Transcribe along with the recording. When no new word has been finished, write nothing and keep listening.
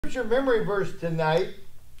scripture memory verse tonight,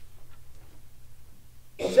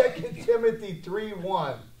 2 Timothy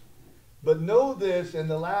 3:1. But know this, in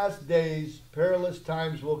the last days, perilous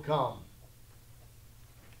times will come.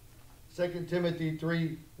 2 Timothy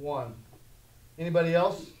 3:1. Anybody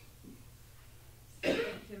else? 2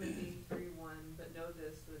 Timothy 3:1. But know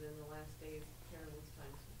this, that in the last days, perilous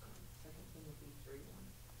times will come. 2 Timothy 3:1.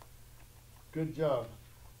 Good job.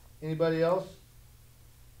 Anybody else?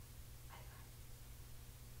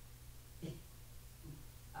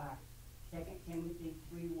 2 Timothy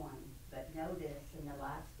 3:1. But know this, in the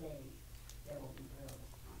last days, there will be perilous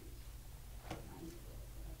times.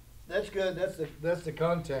 That's good. That's the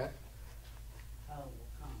content. Hell will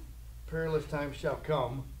come. Perilous times shall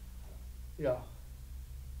come. Yeah.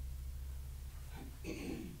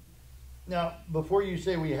 Now, before you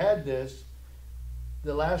say we had this,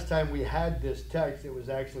 the last time we had this text, it was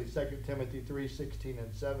actually 2 Timothy 3:16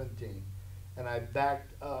 and 17. And I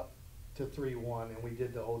backed up to 3:1 and we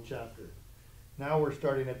did the whole chapter. Now we're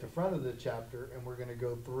starting at the front of the chapter and we're going to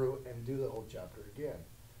go through and do the whole chapter again.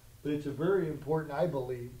 But it's a very important, I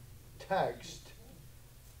believe, text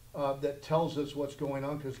that tells us what's going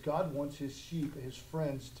on, because God wants his sheep, his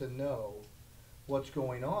friends, to know what's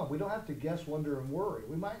going on. We don't have to guess, wonder, and worry.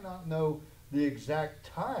 We might not know the exact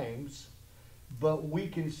times, but we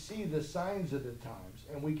can see the signs of the times,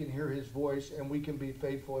 and we can hear his voice, and we can be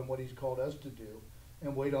faithful in what he's called us to do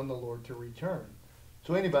and wait on the Lord to return.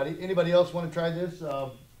 So anybody else want to try this?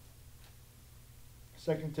 2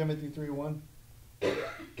 Timothy 3:1. 2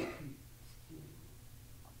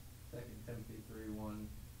 Timothy 3:1.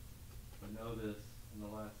 But know this, in the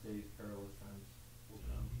last days perilous times will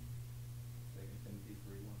come. 2 Timothy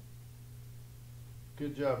 3:1.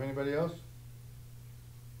 Good job. Anybody else?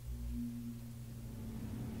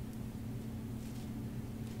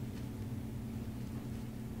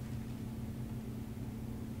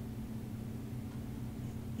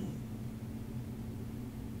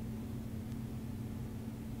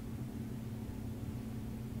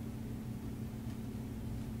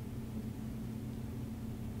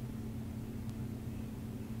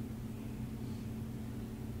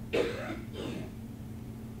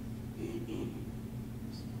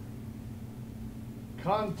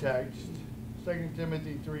 Context, 2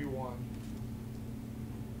 Timothy 3:1.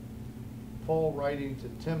 Paul writing to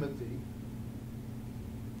Timothy.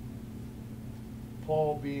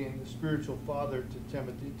 Paul being the spiritual father to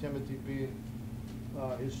Timothy. Timothy being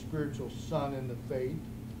his spiritual son in the faith.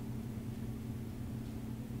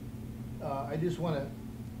 I'm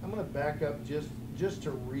going to back up just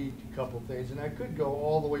to read a couple things. And I could go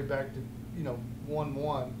all the way back to,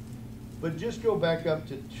 1:1. But just go back up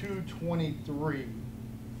to 2:23.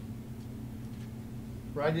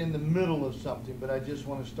 Right in the middle of something, but I just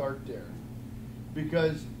want to start there.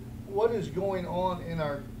 Because what is going on in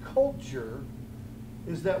our culture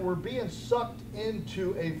is that we're being sucked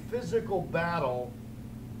into a physical battle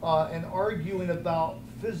and arguing about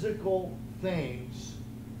physical things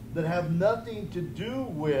that have nothing to do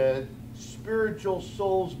with spiritual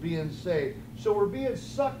souls being saved. So we're being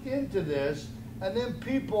sucked into this, and then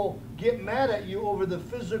people get mad at you over the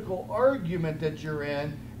physical argument that you're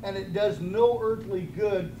in, and it does no earthly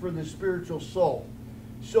good for the spiritual soul.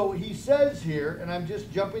 So he says here, and I'm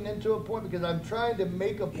just jumping into a point because I'm trying to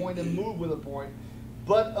make a point and move with a point,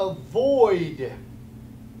 but avoid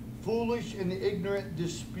foolish and ignorant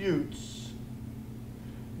disputes,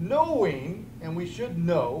 knowing, and we should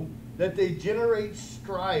know, that they generate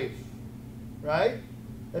strife, right?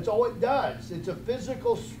 That's all it does. It's a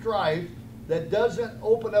physical strife that doesn't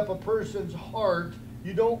open up a person's heart.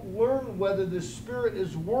 You don't learn whether the Spirit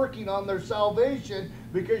is working on their salvation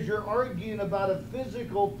because you're arguing about a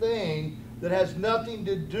physical thing that has nothing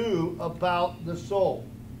to do about the soul.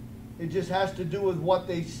 It just has to do with what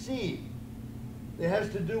they see. It has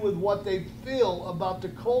to do with what they feel about the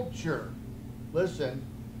culture. Listen,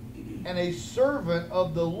 and a servant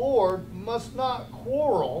of the Lord must not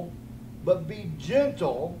quarrel, but be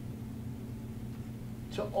gentle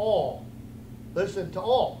to all. Listen, to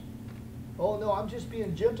all. Oh, no, I'm just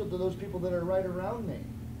being gentle to those people that are right around me.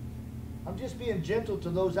 I'm just being gentle to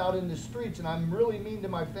those out in the streets, and I'm really mean to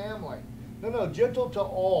my family. No, gentle to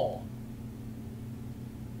all.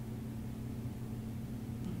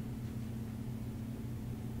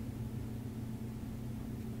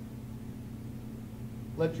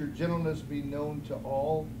 Let your gentleness be known to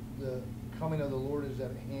all. The coming of the Lord is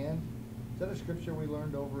at hand. Is that a scripture we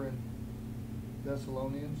learned over in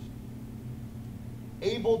Thessalonians?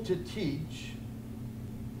 Able to teach,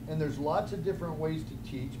 and there's lots of different ways to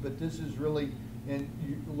teach, but this is really in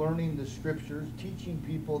learning the scriptures, teaching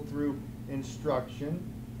people through instruction.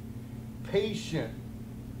 Patient,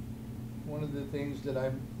 one of the things that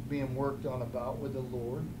I'm being worked on about with the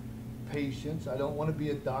Lord. Patience. I don't want to be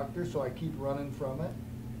a doctor, so I keep running from it.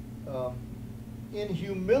 In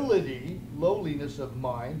humility, lowliness of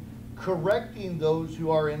mind, correcting those who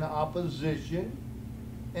are in opposition.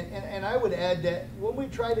 And I would add that when we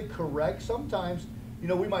try to correct, sometimes,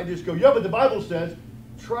 we might just go, yeah, but the Bible says,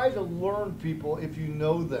 try to learn people if you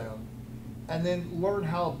know them, and then learn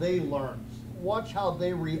how they learn. Watch how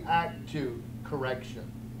they react to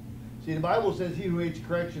correction. See, the Bible says he who hates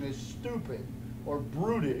correction is stupid or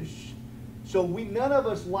brutish. So none of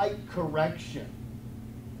us like correction.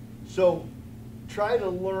 So try to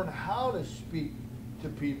learn how to speak to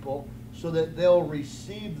people so that they'll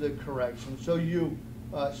receive the correction. So you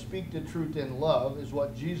speak the truth in love, is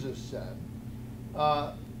what Jesus said.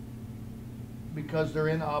 Because they're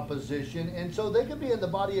in opposition. And so they could be in the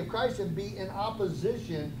body of Christ and be in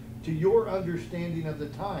opposition to your understanding of the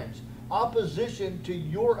times. Opposition to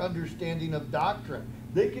your understanding of doctrine.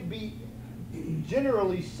 They could be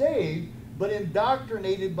generally saved, but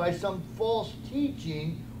indoctrinated by some false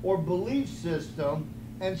teaching or belief system.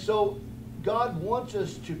 And so God wants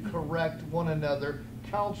us to correct one another,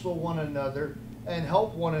 counsel one another, and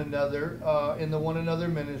help one another in the one another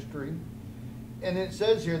ministry. And it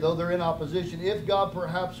says here, though they're in opposition, if God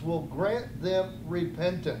perhaps will grant them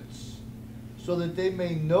repentance so that they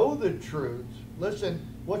may know the truth. Listen,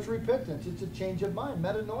 what's repentance? It's a change of mind,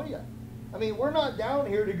 metanoia. I mean, we're not down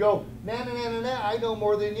here to go, na na na na na, I know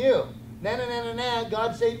more than you. Na na na na na,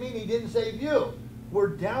 God saved me and he didn't save you. We're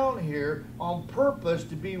down here on purpose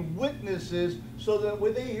to be witnesses so that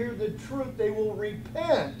when they hear the truth, they will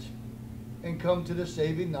repent and come to the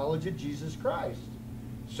saving knowledge of Jesus Christ.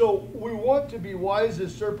 So we want to be wise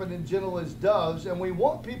as serpent and gentle as doves, and we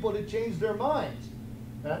want people to change their minds.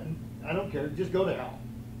 I don't care, just go to hell.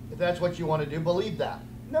 If that's what you want to do, believe that.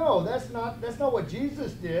 No, that's not what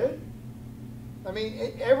Jesus did. I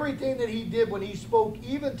mean, everything that he did when he spoke,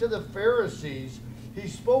 even to the Pharisees, he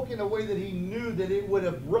spoke in a way that he knew that it would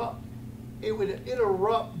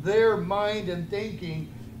interrupt their mind and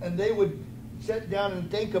thinking, and they would sit down and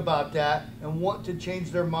think about that and want to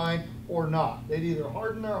change their mind or not. They'd either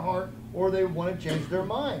harden their heart or they want to change their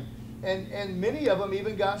mind. And many of them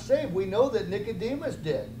even got saved. We know that Nicodemus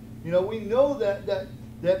did. We know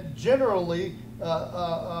that generally,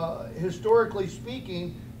 historically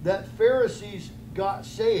speaking, that Pharisees got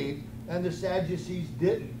saved and the Sadducees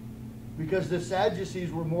didn't. Because the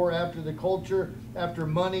Sadducees were more after the culture, after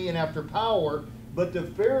money, and after power. But the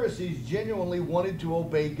Pharisees genuinely wanted to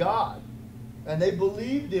obey God. And they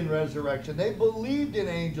believed in resurrection. They believed in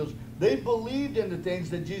angels. They believed in the things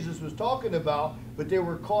that Jesus was talking about. But they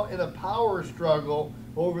were caught in a power struggle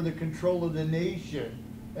over the control of the nation.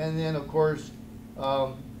 And then, of course,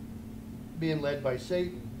 being led by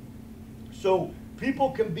Satan. So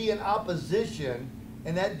people can be in opposition,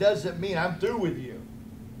 and that doesn't mean I'm through with you.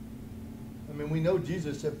 I mean, we know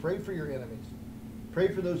Jesus said, pray for your enemies. Pray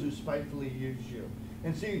for those who spitefully use you.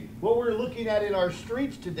 And see, what we're looking at in our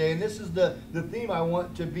streets today, and this is the theme I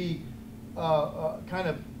want to be kind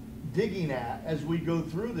of digging at as we go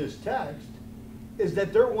through this text, is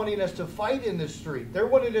that they're wanting us to fight in the street. They're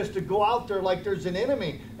wanting us to go out there like there's an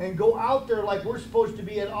enemy and go out there like we're supposed to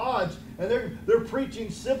be at odds. And they're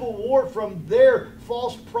preaching civil war from their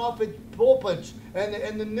false prophet pulpits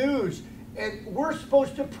and the news. And we're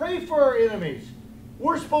supposed to pray for our enemies.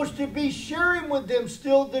 We're supposed to be sharing with them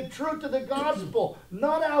still the truth of the gospel,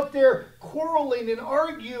 not out there quarreling and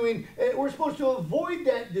arguing. We're supposed to avoid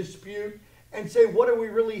that dispute and say, what are we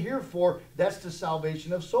really here for? That's the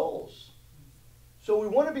salvation of souls. So we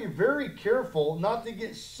want to be very careful not to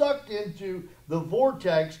get sucked into the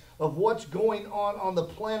vortex of what's going on the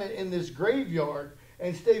planet in this graveyard,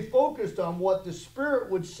 and stay focused on what the Spirit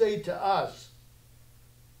would say to us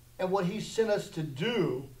and what He sent us to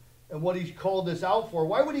do and what He's called us out for.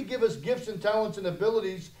 Why would He give us gifts and talents and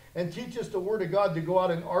abilities and teach us the Word of God to go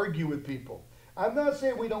out and argue with people? I'm not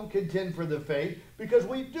saying we don't contend for the faith, because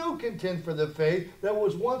we do contend for the faith that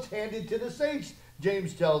was once handed to the saints,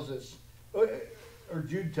 James tells us. Or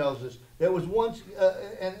Jude tells us, that was once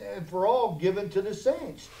and for all given to the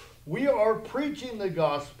saints. We are preaching the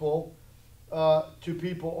gospel to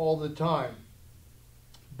people all the time.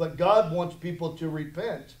 But God wants people to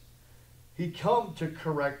repent. He come to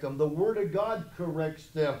correct them. The Word of God corrects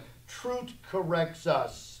them. Truth corrects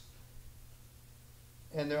us.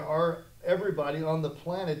 And everybody on the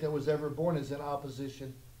planet that was ever born is in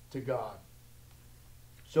opposition to God.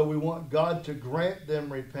 So we want God to grant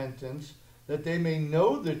them repentance, that they may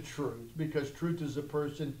know the truth, because truth is a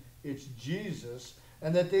person, it's Jesus,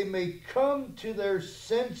 and that they may come to their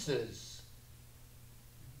senses,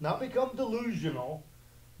 not become delusional,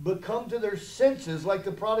 but come to their senses like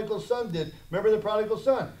the prodigal son did. Remember the prodigal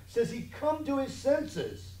son? It says he come to his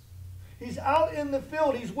senses. He's out in the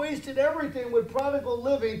field. He's wasted everything with prodigal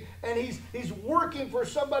living, and he's working for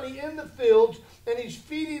somebody in the fields, and he's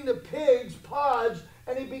feeding the pigs pods,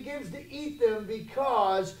 and he begins to eat them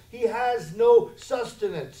because he has no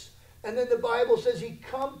sustenance. And then the Bible says he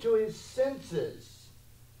come to his senses.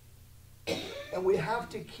 And we have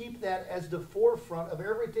to keep that as the forefront of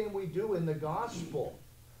everything we do in the gospel.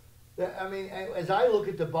 I mean, as I look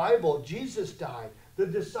at the Bible, Jesus died. The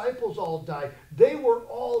disciples all died. They were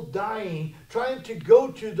all dying, trying to go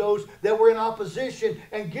to those that were in opposition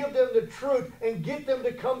and give them the truth and get them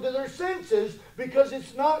to come to their senses, because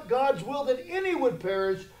it's not God's will that any would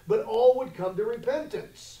perish, but all would come to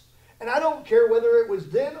repentance. And I don't care whether it was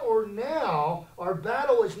then or now, our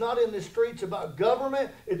battle is not in the streets about government.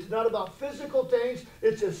 It's not about physical things.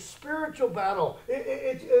 It's a spiritual battle.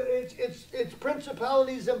 It's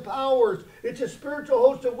principalities and powers. It's a spiritual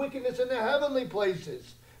host of wickedness in the heavenly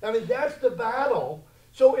places. I mean, that's the battle.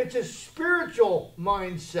 So it's a spiritual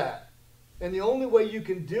mindset. And the only way you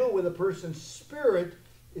can deal with a person's spirit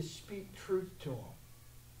is speak truth to them.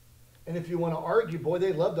 And if you want to argue, boy,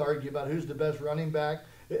 they love to argue about who's the best running back.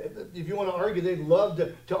 If you want to argue, they'd love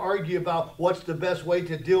to argue about what's the best way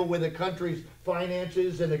to deal with a country's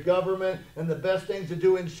finances and the government and the best things to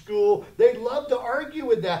do in school. They'd love to argue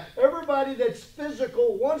with that. Everybody that's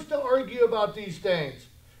physical wants to argue about these things.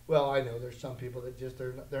 Well, I know there's some people that just,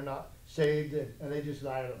 they're not saved, and they just,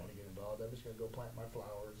 I don't want to get involved. I'm just going to go plant my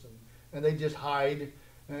flowers. And they just hide,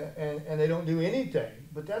 and they don't do anything.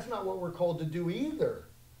 But that's not what we're called to do either.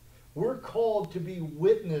 We're called to be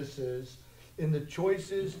witnesses in the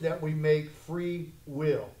choices that we make free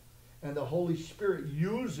will. And the Holy Spirit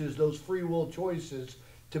uses those free will choices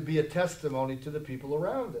to be a testimony to the people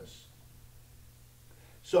around us.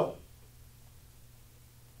 So,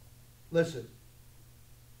 listen.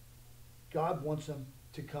 God wants them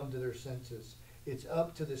to come to their senses. It's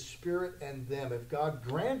up to the Spirit and them. If God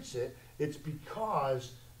grants it, it's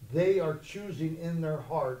because they are choosing in their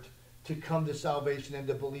heart to come to salvation and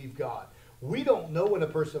to believe God. We don't know when a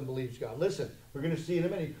person believes God. Listen, we're going to see in a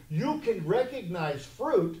minute. You can recognize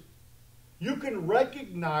fruit. You can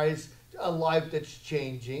recognize a life that's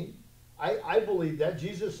changing. I believe that.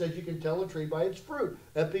 Jesus said you can tell a tree by its fruit.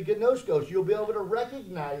 Epigenoskos. You'll be able to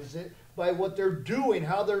recognize it by what they're doing,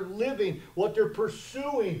 how they're living, what they're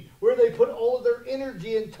pursuing, where they put all of their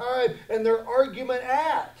energy and time and their argument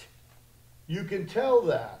at. You can tell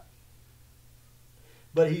that.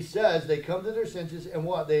 But he says they come to their senses and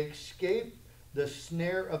what? They escape the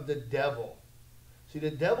snare of the devil. See,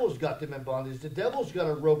 the devil's got them in bondage. The devil's got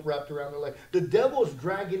a rope wrapped around their leg. The devil's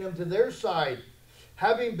dragging them to their side,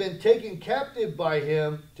 having been taken captive by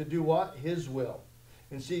him to do what? His will.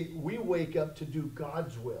 And see, we wake up to do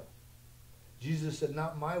God's will. Jesus said,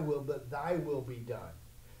 not my will, but thy will be done.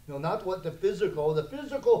 No, not what the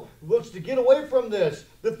physical wants to get away from this.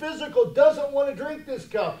 The physical doesn't want to drink this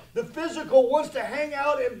cup. The physical wants to hang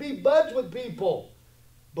out and be buds with people.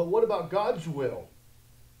 But what about God's will?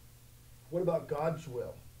 What about God's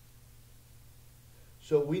will?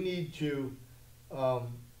 So we need to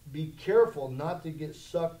be careful not to get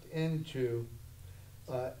sucked into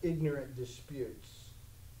ignorant disputes.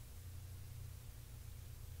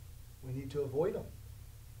 We need to avoid them.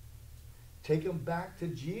 Take them back to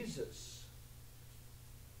Jesus.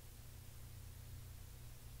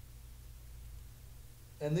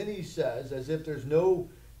 And then he says, as if there's no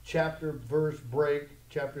chapter-verse break,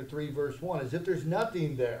 chapter 3, verse 1, as if there's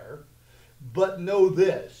nothing there, but know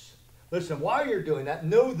this. Listen, while you're doing that,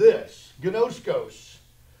 know this. Gnoskos.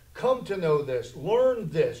 Come to know this. Learn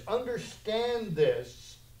this. Understand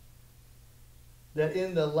this. That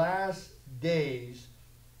in the last days,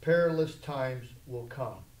 perilous times will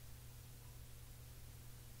come.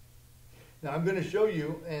 Now, I'm going to show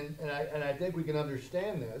you, and I think we can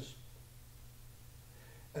understand this,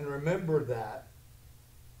 and remember that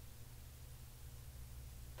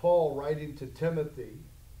Paul, writing to Timothy,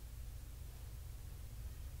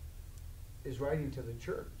 is writing to the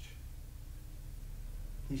church.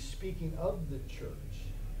 He's speaking of the church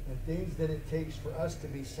and things that it takes for us to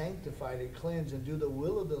be sanctified and cleansed and do the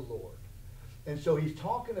will of the Lord. And so he's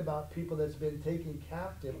talking about people that's been taken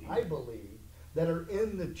captive, I believe, that are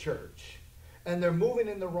in the church. And they're moving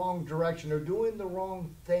in the wrong direction. They're doing the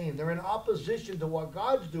wrong thing. They're in opposition to what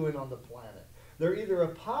God's doing on the planet. They're either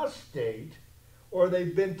apostate or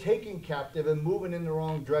they've been taken captive and moving in the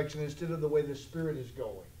wrong direction instead of the way the Spirit is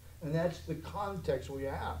going. And that's the context we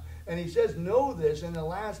have. And he says, know this, in the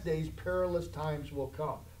last days, perilous times will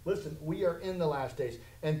come. Listen, we are in the last days.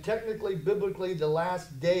 And technically, biblically, the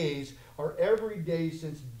last days are every day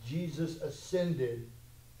since Jesus ascended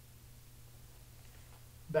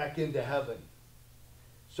back into heaven.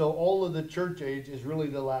 So all of the church age is really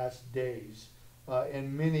the last days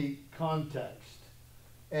in many contexts.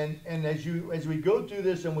 And as we go through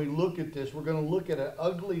this and we look at this, we're going to look at an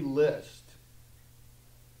ugly list,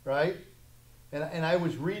 right? And I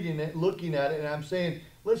was reading it, looking at it, and I'm saying,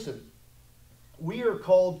 listen, we are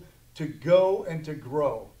called to go and to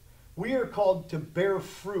grow. We are called to bear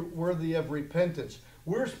fruit worthy of repentance.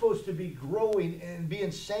 We're supposed to be growing and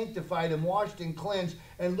being sanctified and washed and cleansed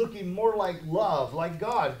and looking more like love, like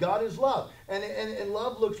God. God is love. And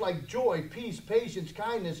love looks like joy, peace, patience,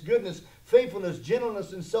 kindness, goodness, faithfulness,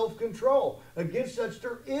 gentleness, and self-control. Against such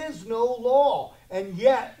there is no law. And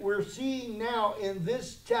yet we're seeing now in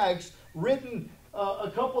this text written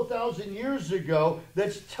a couple thousand years ago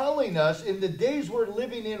that's telling us in the days we're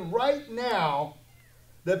living in right now,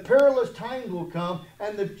 the perilous time will come,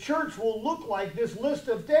 and the church will look like this list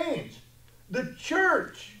of things. The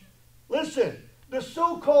church, listen, the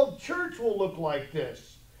so-called church will look like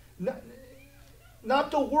this.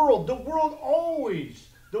 Not the world. The world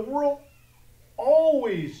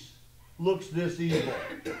always looks this evil.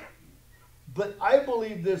 But I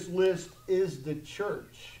believe this list is the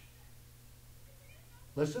church.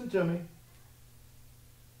 Listen to me.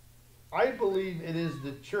 I believe it is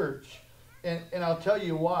the church. And I'll tell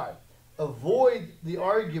you why. Avoid the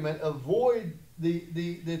argument. Avoid the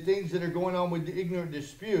things that are going on with the ignorant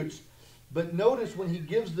disputes. But notice when he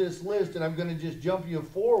gives this list, and I'm going to just jump you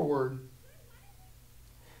forward,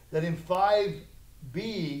 that in 5b,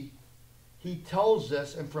 he tells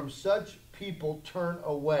us, and from such people turn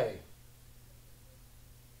away.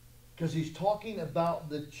 Because he's talking about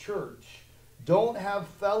the church. Don't have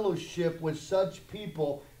fellowship with such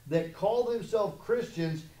people that call themselves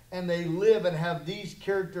Christians and they live and have these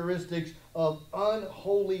characteristics of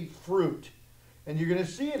unholy fruit. And you're going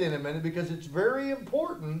to see it in a minute because it's very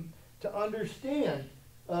important to understand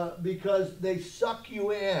because they suck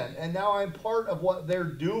you in. And now I'm part of what they're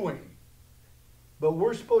doing. But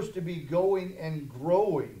we're supposed to be going and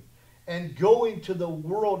growing and going to the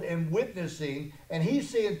world and witnessing. And he's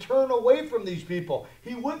saying turn away from these people.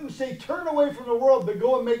 He wouldn't say turn away from the world but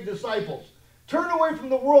go and make disciples. Turn away from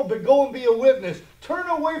the world, but go and be a witness. Turn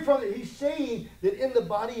away from it. He's saying that in the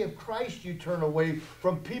body of Christ you turn away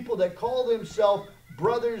from people that call themselves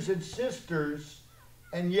brothers and sisters,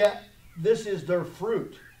 and yet this is their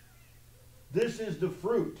fruit. This is the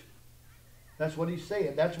fruit. That's what he's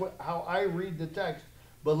saying. That's how I read the text.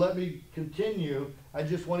 But let me continue. I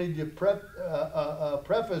just wanted to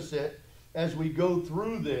preface it as we go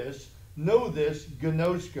through this. Know this,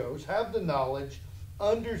 gnoskos, have the knowledge,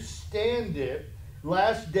 understand it.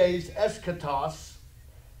 Last days, eschatos.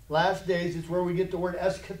 Last days is where we get the word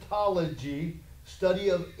eschatology, study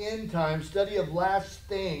of end times, study of last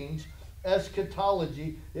things.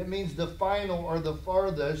 Eschatology, it means the final or the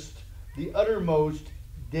farthest, the uttermost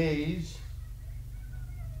days.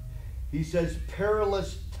 He says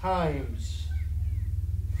perilous times,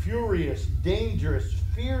 furious, dangerous,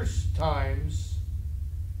 fierce times.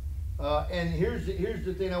 And here's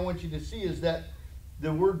the thing I want you to see is that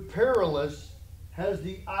the word perilous has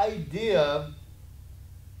the idea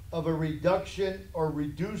of a reduction or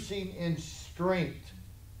reducing in strength.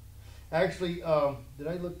 Actually, did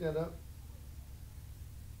I look that up?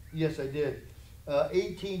 Yes, I did.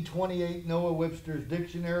 1828 Noah Webster's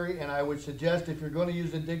Dictionary, and I would suggest if you're going to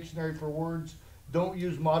use a dictionary for words, don't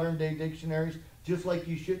use modern day dictionaries, just like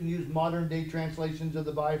you shouldn't use modern day translations of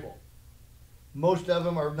the Bible. Most of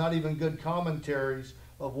them are not even good commentaries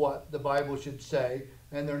of what the Bible should say,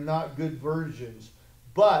 and they're not good versions.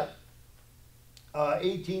 But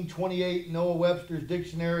 1828 Noah Webster's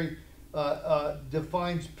Dictionary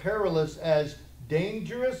defines perilous as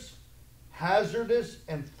dangerous, hazardous,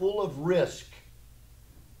 and full of risk.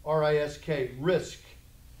 R-I-S-K, risk.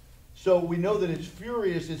 So we know that it's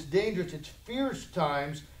furious, it's dangerous, it's fierce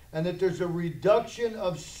times, and that there's a reduction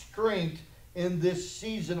of strength in this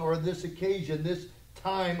season or this occasion, this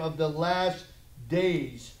time of the last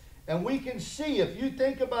days. And we can see, if you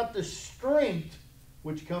think about the strength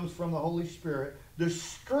which comes from the Holy Spirit, the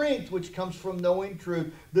strength which comes from knowing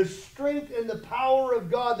truth, the strength and the power of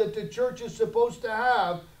God that the church is supposed to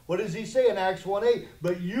have. What does he say in Acts 1:8?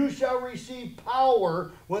 But you shall receive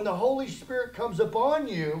power when the Holy Spirit comes upon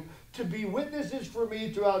you to be witnesses for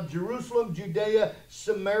me throughout Jerusalem, Judea,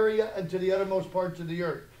 Samaria, and to the uttermost parts of the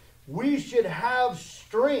earth. We should have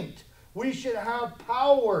strength. We should have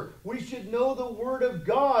power. We should know the Word of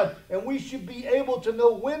God. And we should be able to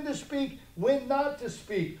know when to speak, when not to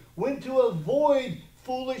speak, when to avoid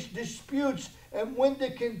foolish disputes, and when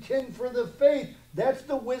to contend for the faith. That's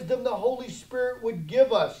the wisdom the Holy Spirit would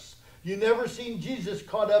give us. You never seen Jesus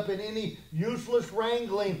caught up in any useless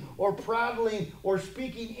wrangling or prattling or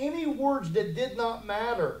speaking any words that did not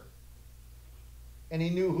matter. And he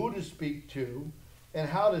knew who to speak to and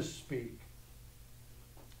how to speak.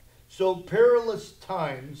 So perilous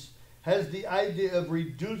times has the idea of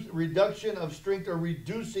reduction of strength or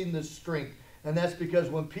reducing the strength. And that's because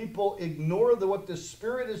when people ignore what the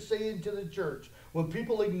Spirit is saying to the church, when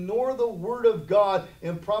people ignore the Word of God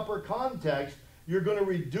in proper context, you're going to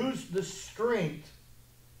reduce the strength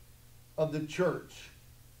of the church.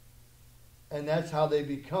 And that's how they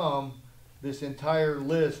become this entire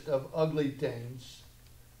list of ugly things,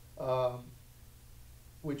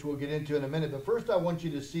 which we'll get into in a minute. But first I want you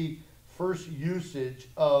to see first usage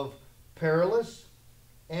of perilous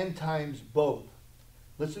and times both.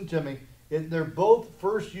 Listen to me. They're both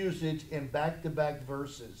first usage in back-to-back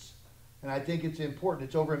verses. And I think it's important.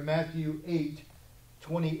 It's over in Matthew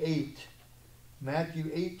 8:28. Matthew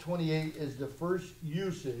 8:28 is the first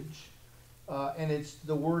usage. And it's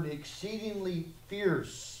the word exceedingly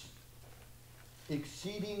fierce.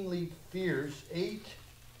 Exceedingly fierce.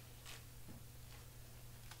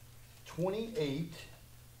 8:28.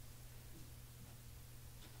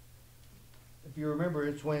 If you remember,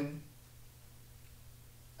 it's when,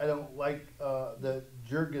 I don't like the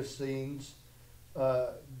Gergesenes,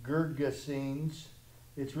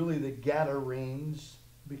 it's really the Gadarenes,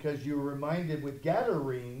 because you're reminded with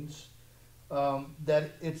Gadarenes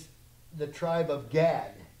that it's the tribe of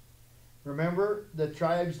Gad. Remember the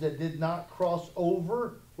tribes that did not cross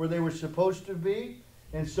over where they were supposed to be?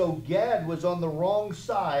 And so Gad was on the wrong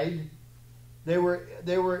side. They were,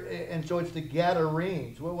 and so it's the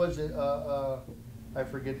Gadarenes. What was it? I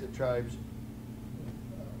forget the tribes.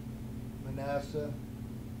 Manasseh.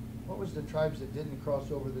 What was the tribes that didn't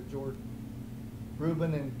cross over the Jordan?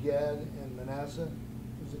 Reuben and Gad and Manasseh.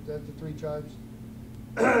 Was it that the three tribes?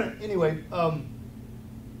 Anyway,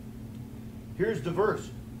 here's the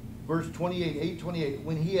verse. Verse 28, 8:28.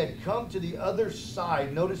 When he had come to the other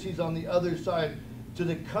side, notice he's on the other side, to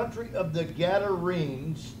the country of the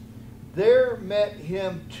Gadarenes, there met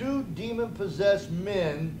him 2 demon-possessed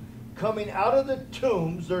men coming out of the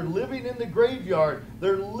tombs. They're living in the graveyard.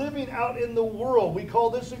 They're living out in the world. We call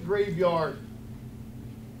this a graveyard.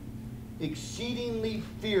 Exceedingly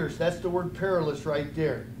fierce. That's the word perilous right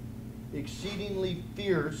there. Exceedingly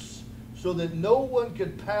fierce, so that no one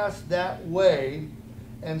could pass that way.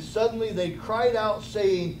 And suddenly they cried out,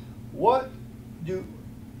 saying, What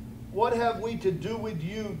have we to do with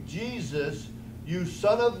you, Jesus, you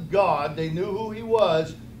Son of God? They knew who he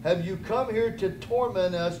was. Have you come here to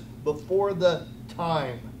torment us before the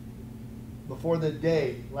time? Before the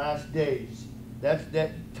day, last days.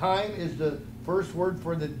 That time is the first word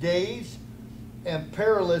for the days, and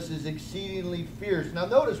perilous is exceedingly fierce. Now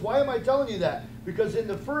notice, why am I telling you that? Because in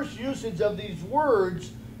the first usage of these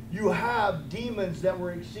words, you have demons that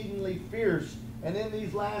were exceedingly fierce. And in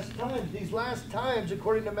these last times,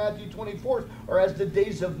 according to Matthew 24, are as the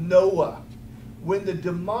days of Noah, when the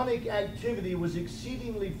demonic activity was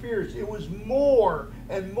exceedingly fierce. It was more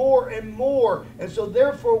and more and more. And so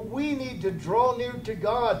therefore we need to draw near to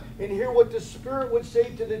God and hear what the Spirit would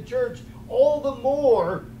say to the church, all the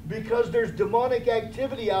more because there's demonic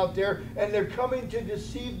activity out there and they're coming to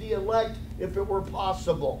deceive the elect if it were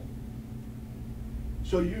possible.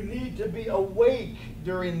 So you need to be awake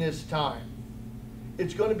during this time.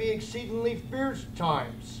 It's going to be exceedingly fierce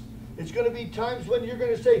times. It's going to be times when you're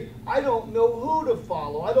going to say, I don't know who to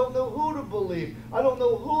follow. I don't know who to believe. I don't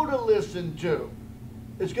know who to listen to.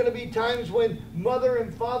 It's going to be times when mother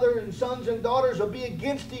and father and sons and daughters will be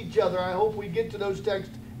against each other. I hope we get to those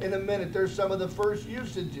texts in a minute. There's some of the first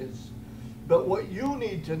usages. But what you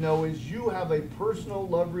need to know is you have a personal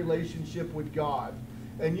love relationship with God.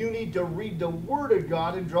 And you need to read the Word of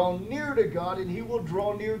God and draw near to God, and He will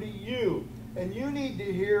draw near to you. And you need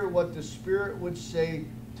to hear what the Spirit would say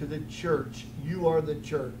to the church. You are the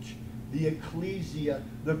church, the ecclesia,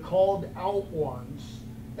 the called out ones.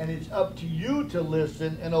 And it's up to you to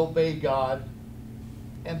listen and obey God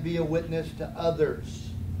and be a witness to others.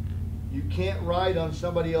 You can't ride on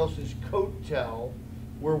somebody else's coattail.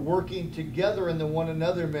 We're working together in the one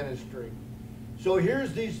another ministry. So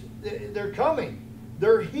here's these, they're coming.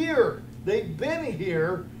 They're here. They've been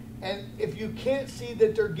here. And if you can't see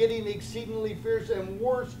that they're getting exceedingly fierce and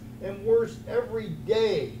worse every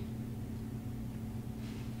day.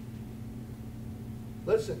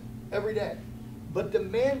 Listen, every day. But the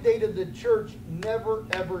mandate of the church never,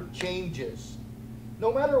 ever changes.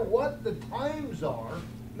 No matter what the times are,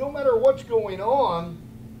 no matter what's going on,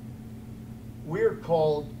 we're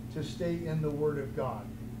called to stay in the Word of God.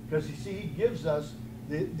 Because you see, he gives us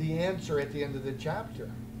the answer at the end of the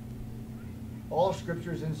chapter. All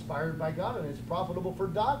Scripture is inspired by God, and it's profitable for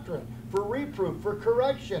doctrine, for reproof, for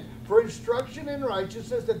correction, for instruction in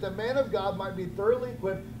righteousness, that the man of God might be thoroughly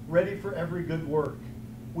equipped, ready for every good work.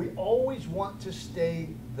 We always want to stay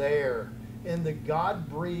there in the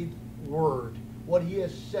God-breathed Word, what he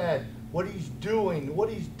has said, what he's doing, what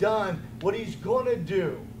he's done, what he's going to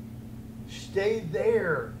do. Stay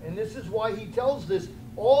there. And this is why he tells this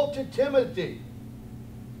all to Timothy.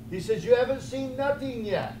 He says, you haven't seen nothing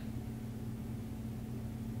yet.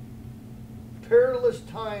 Perilous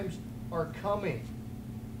times are coming.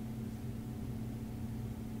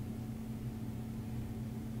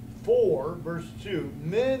 4, verse 2,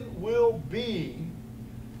 men will be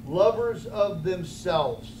lovers of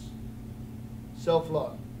themselves.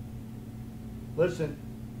 Self-love. Listen,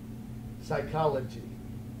 psychology.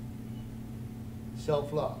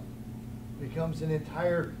 Self-love becomes an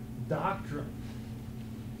entire doctrine.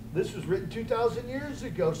 This was written 2,000 years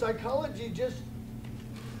ago. Psychology just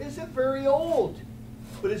isn't very old,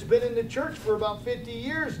 but it's been in the church for about 50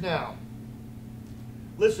 years now.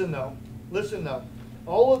 Listen though.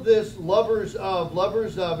 All of this lovers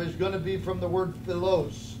of is going to be from the word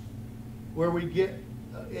philos, where we get,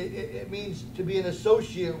 it means to be an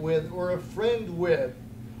associate with, or a friend with,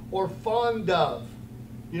 or fond of.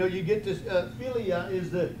 You know, you get this, philia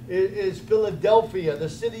is Philadelphia, the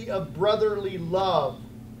city of brotherly love.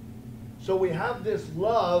 So we have this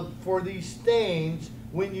love for these things.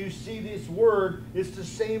 When you see this word, it's the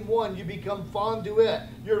same one. You become fond to it.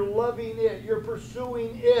 You're loving it. You're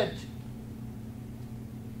pursuing it.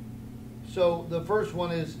 So the first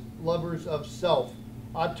one is lovers of self.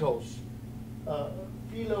 Atos.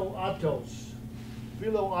 Philoatos.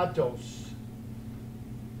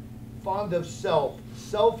 Fond of self.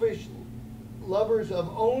 Selfish lovers of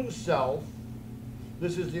own self.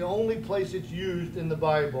 This is the only place it's used in the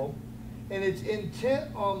Bible. And it's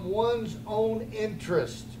intent on one's own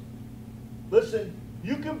interest. Listen,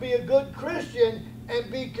 you can be a good Christian and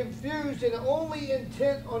be confused and only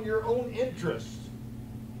intent on your own interest.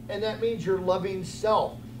 And that means you're loving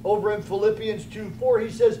self. Over in Philippians 2:4, he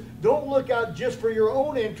says, don't look out just for your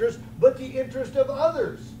own interest, but the interest of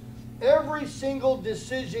others. Every single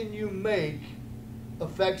decision you make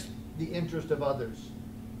affects the interest of others.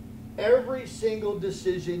 Every single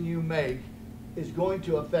decision you make is going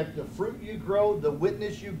to affect the fruit you grow, the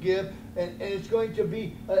witness you give, and it's going to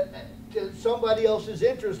be to somebody else's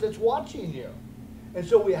interest that's watching you. And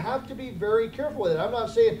so we have to be very careful with it. I'm not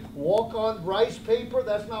saying walk on rice paper.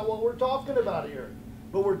 That's not what we're talking about here.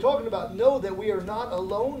 But we're talking about know that we are not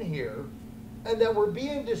alone here, and that we're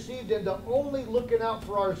being deceived into only looking out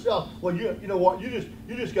for ourselves. Well, you know what? You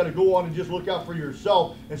just got to go on and just look out for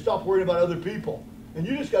yourself and stop worrying about other people. And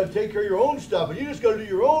you just got to take care of your own stuff, and you just got to do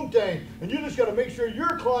your own thing, and you just got to make sure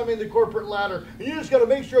you're climbing the corporate ladder, and you just got to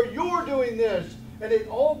make sure you're doing this. And it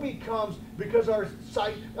all becomes because our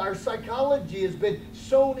psychology has been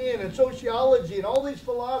sown in, and sociology and all these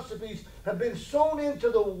philosophies have been sown into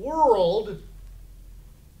the world,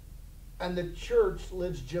 and the church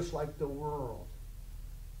lives just like the world.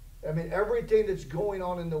 I mean, everything that's going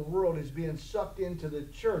on in the world is being sucked into the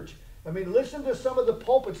church. I mean, listen to some of the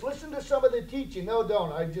pulpits. Listen to some of the teaching. No,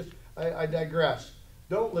 don't. I digress.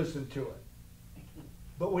 Don't listen to it.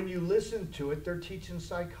 But when you listen to it, they're teaching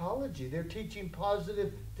psychology. They're teaching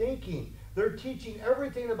positive thinking. They're teaching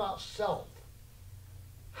everything about self.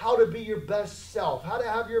 How to be your best self. How to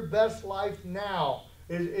have your best life now.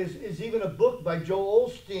 Is even a book by Joel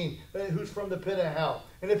Osteen, who's from the pit of hell.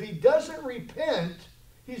 And if he doesn't repent,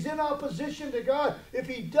 he's in opposition to God. If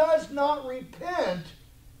he does not repent,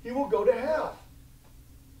 he will go to hell.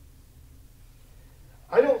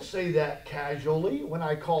 I don't say that casually when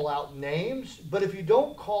I call out names, but if you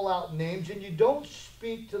don't call out names and you don't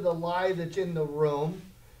speak to the lie that's in the room,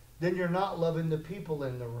 then you're not loving the people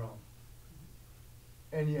in the room.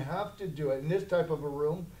 And you have to do it. In this type of a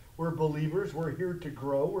room, we're believers. We're here to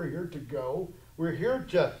grow. We're here to go. We're here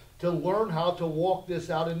to learn how to walk this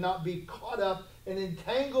out and not be caught up and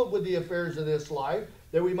entangled with the affairs of this life,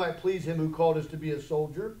 that we might please him who called us to be a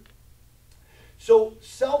soldier. So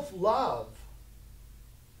self-love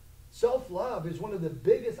is one of the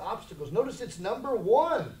biggest obstacles. Notice it's number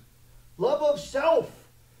one. Love of self.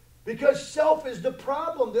 Because self is the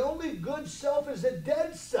problem. The only good self is a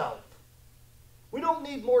dead self. We don't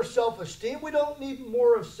need more self-esteem. We don't need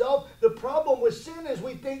more of self. The problem with sin is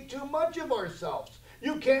we think too much of ourselves.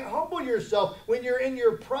 You can't humble yourself when you're in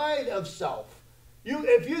your pride of self.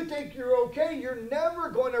 If you think you're okay, you're never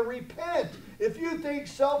going to repent. If you think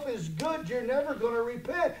self is good, you're never going to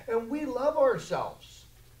repent. And we love ourselves.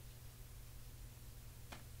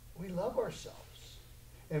 We love ourselves.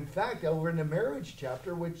 In fact, over in the marriage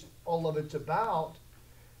chapter, which all of it's about,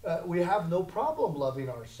 we have no problem loving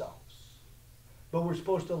ourselves. But we're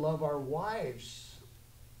supposed to love our wives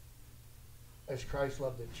as Christ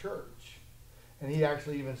loved the church. And he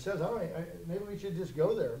actually even says, maybe we should just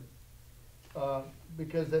go there.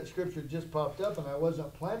 Because that scripture just popped up and I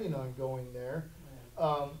wasn't planning on going there.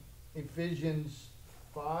 Ephesians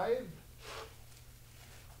 5.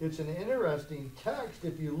 It's an interesting text.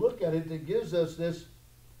 If you look at it, it gives us this.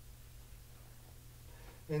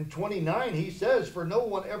 In 29, he says, "For no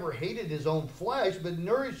one ever hated his own flesh, but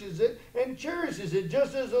nourishes it and cherishes it,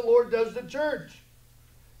 just as the Lord does the church."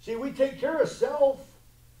 See, we take care of self.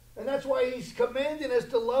 And that's why he's commanding us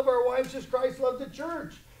to love our wives as Christ loved the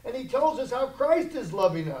church. And he tells us how Christ is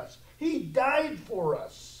loving us. He died for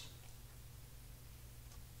us.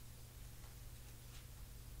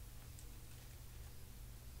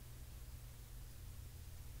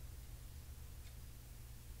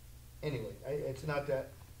 Anyway, it's not that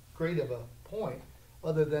great of a point,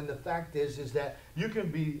 other than the fact is that you can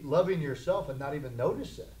be loving yourself and not even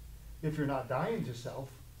notice it if you're not dying to self.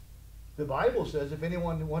 The Bible says if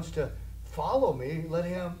anyone wants to follow me, let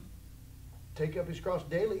him take up his cross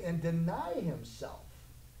daily and deny himself.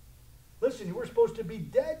 Listen, we're supposed to be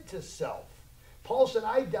dead to self. Paul said,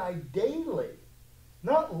 I die daily.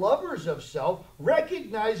 Not lovers of self,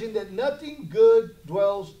 recognizing that nothing good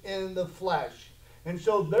dwells in the flesh. And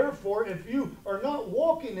so, therefore, if you are not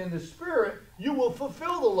walking in the Spirit, you will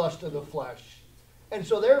fulfill the lust of the flesh. And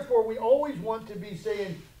so, therefore, we always want to be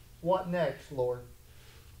saying, what next, Lord?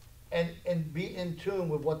 And be in tune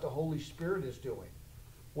with what the Holy Spirit is doing.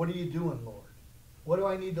 What are you doing, Lord? What do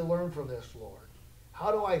I need to learn from this, Lord?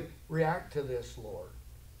 How do I react to this, Lord?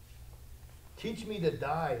 Teach me to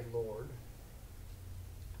die, Lord.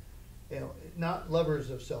 Not lovers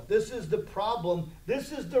of self. This is the problem.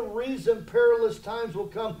 This is the reason perilous times will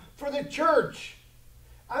come for the church.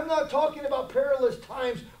 I'm not talking about perilous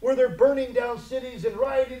times where they're burning down cities and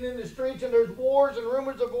rioting in the streets and there's wars and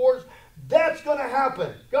rumors of wars. That's going to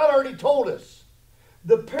happen. God already told us.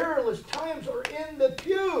 The perilous times are in the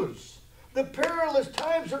pews. The perilous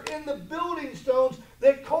times are in the building stones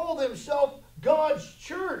that call themselves God's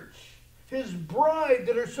church. His bride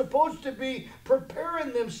that are supposed to be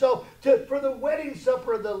preparing themselves for the wedding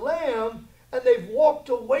supper of the Lamb, and they've walked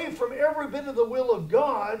away from every bit of the will of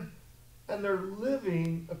God, and they're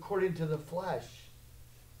living according to the flesh.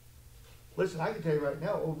 Listen, I can tell you right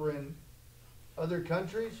now, over in other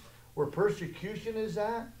countries where persecution is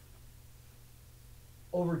at,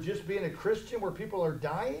 over just being a Christian where people are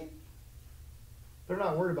dying, they're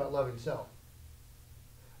not worried about loving self.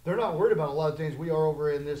 They're not worried about a lot of things we are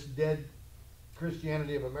over in this dead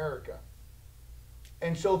Christianity of America.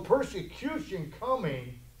 And so persecution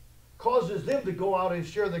coming causes them to go out and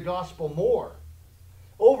share the gospel more.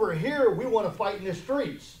 Over here, we want to fight in the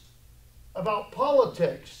streets about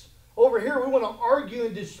politics. Over here, we want to argue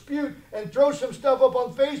and dispute and throw some stuff up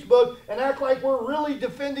on Facebook and act like we're really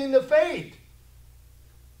defending the faith.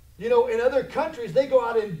 You know, in other countries, they go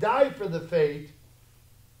out and die for the faith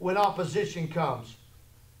when opposition comes.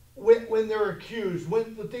 When they're accused,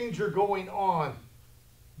 when the things are going on.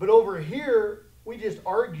 But over here, we just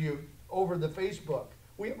argue over the Facebook.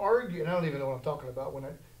 We argue, and I don't even know what I'm talking about when I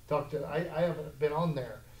talk to, I haven't been on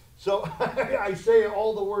there. So I say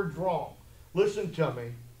all the words wrong. Listen to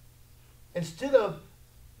me. Instead of,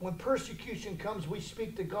 when persecution comes, we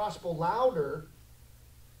speak the gospel louder.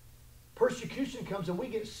 Persecution comes and we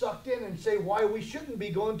get sucked in and say why we shouldn't be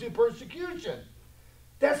going through persecution.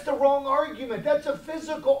 That's the wrong argument. That's a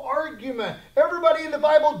physical argument. Everybody in the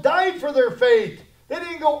Bible died for their faith. They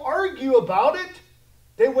didn't go argue about it.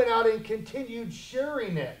 They went out and continued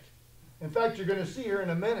sharing it. In fact, you're going to see here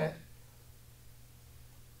in a minute,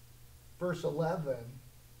 verse 11,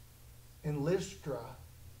 in Lystra,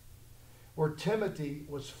 where Timothy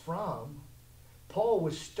was from, Paul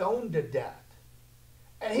was stoned to death.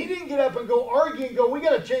 And he didn't get up and go argue and go, we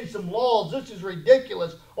got to change some laws. This is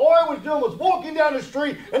ridiculous. All I was doing was walking down the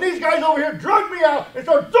street, and these guys over here drugged me out and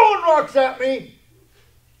started throwing rocks at me.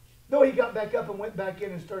 No, he got back up and went back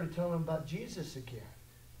in and started telling them about Jesus again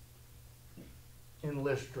in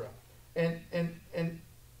Lystra. And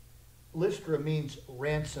Lystra means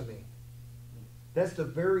ransoming. That's the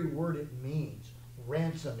very word it means,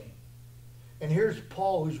 ransoming. And here's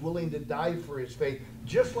Paul, who's willing to die for his faith,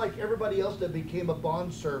 just like everybody else that became a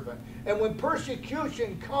bondservant. And when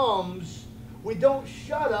persecution comes, We don't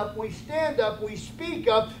shut up. We stand up. We speak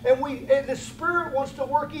up. And the Spirit wants to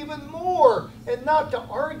work even more. And not to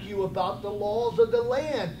argue about the laws of the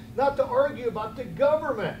land. Not to argue about the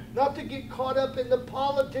government. Not to get caught up in the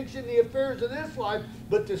politics and the affairs of this life.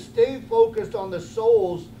 But to stay focused on the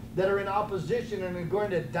souls that are in opposition and are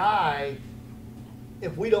going to die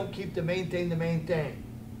if we don't keep to maintain the main thing.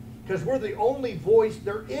 Because we're the only voice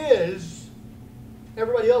there is.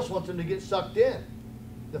 Everybody else wants them to get sucked in.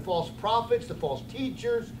 The false prophets, the false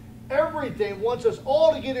teachers, everything wants us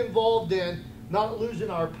all to get involved in not losing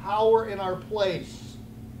our power and our place.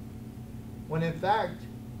 When in fact,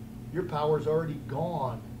 your power's already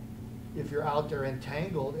gone if you're out there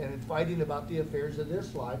entangled and fighting about the affairs of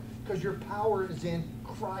this life, because your power is in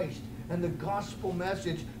Christ and the gospel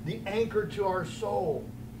message, the anchor to our soul.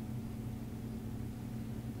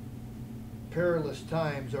 Perilous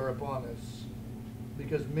times are upon us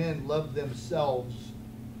because men love themselves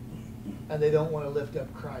and they don't want to lift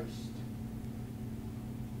up Christ.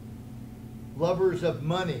 Lovers of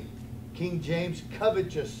money. King James,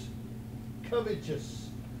 covetous. Covetous.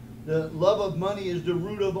 The love of money is the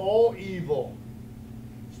root of all evil.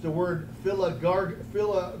 It's the word philagargios.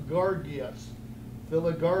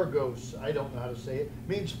 Philagargos. I don't know how to say it. It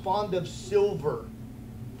means fond of silver.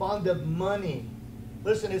 Fond of money.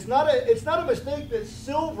 Listen, it's not a mistake that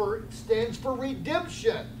silver stands for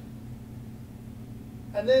redemption.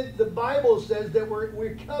 And then the Bible says that we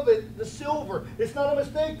covet the silver. It's not a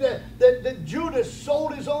mistake that Judas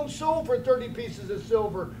sold his own soul for 30 pieces of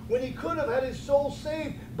silver when he could have had his soul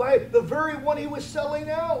saved by the very one he was selling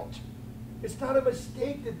out. It's not a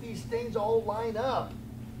mistake that these things all line up.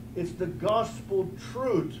 It's the gospel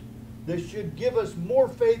truth that should give us more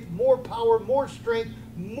faith, more power, more strength,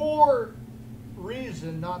 more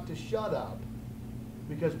reason not to shut up,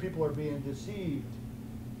 because people are being deceived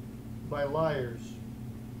by liars.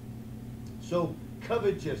 So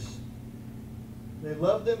covetous. They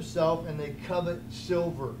love themselves and they covet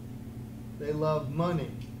silver. They love money.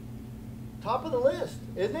 Top of the list,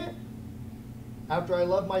 isn't it? After I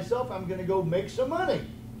love myself, I'm going to go make some money.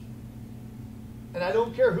 And I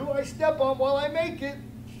don't care who I step on while I make it,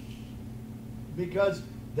 because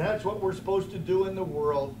that's what we're supposed to do in the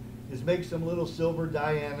world, is make some little silver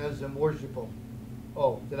Dianas and worship them.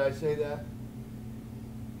 Oh, did I say that?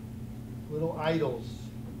 Little idols.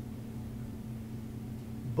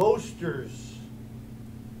 Boasters.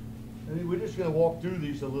 I mean, we're just going to walk through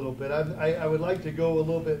these a little bit. I would like to go a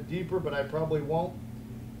little bit deeper, but I probably won't.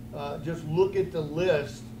 Just look at the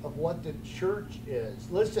list of what the church is.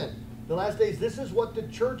 Listen, the last days, this is what the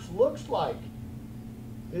church looks like.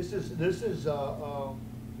 This is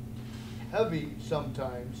heavy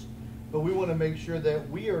sometimes, but we want to make sure that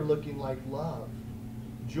we are looking like love,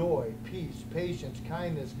 joy, peace, patience,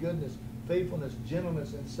 kindness, goodness, faithfulness,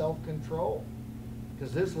 gentleness, and self-control.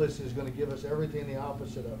 Because this list is going to give us everything the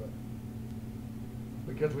opposite of it,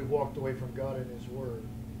 because we've walked away from God and His Word.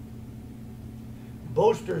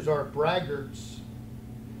 Boasters are braggarts.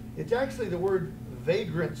 It's actually the word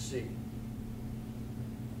vagrancy.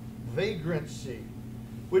 Vagrancy.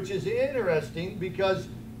 Which is interesting because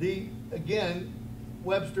again,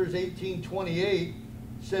 Webster's 1828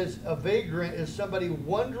 says a vagrant is somebody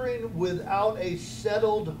wandering without a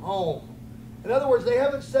settled home. In other words, they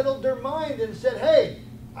haven't settled their mind and said, hey,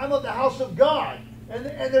 I'm of the house of God. And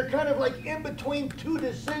they're kind of like in between two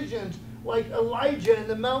decisions, like Elijah and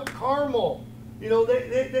the Mount Carmel. You know,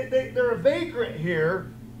 they're a vagrant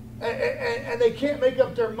here, and they can't make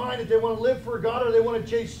up their mind if they want to live for God or they want to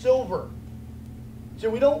chase silver. So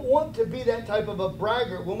we don't want to be that type of a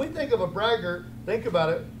braggart. When we think of a braggart, think about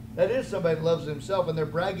it. That is somebody that loves himself, and they're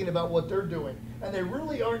bragging about what they're doing. And they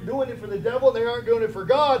really aren't doing it for the devil, and they aren't doing it for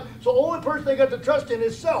God. So the only person they got to trust in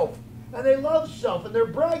is self. And they love self, and they're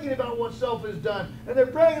bragging about what self has done. And they're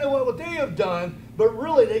bragging about what they have done, but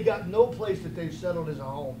really they got no place that they've settled as a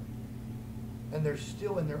home. And they're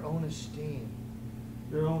still in their own esteem,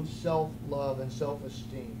 their own self-love and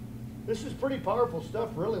self-esteem. This is pretty powerful stuff,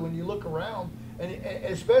 really, when you look around. And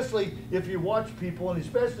especially if you watch people, and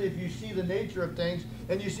especially if you see the nature of things,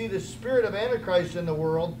 and you see the spirit of Antichrist in the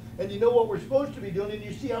world, and you know what we're supposed to be doing, and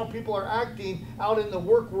you see how people are acting out in the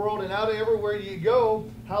work world and out everywhere you go,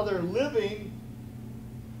 how they're living.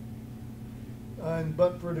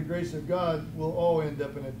 But for the grace of God, we'll all end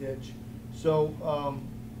up in a ditch. So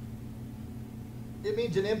it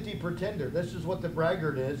means an empty pretender. This is what the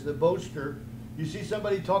braggart is, the boaster. You see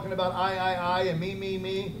somebody talking about I, and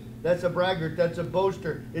me. That's a braggart. That's a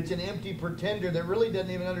boaster. It's an empty pretender that really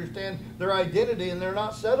doesn't even understand their identity, and they're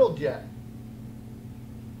not settled yet.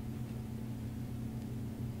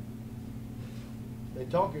 They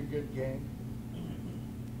talk a good game.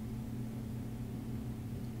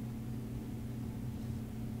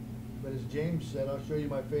 But as James said, I'll show you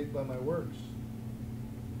my faith by my works.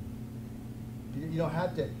 You don't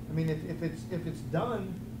have to. I mean, if it's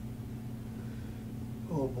done,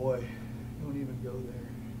 oh boy, don't even go there.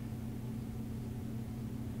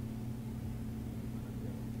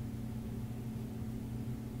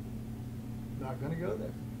 Not going to go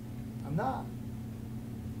there. I'm not.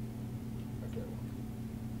 Okay, well,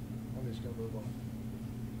 I'm just going to move on.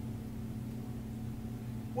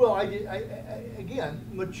 Well, again,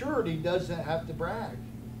 maturity doesn't have to brag.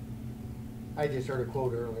 I just heard a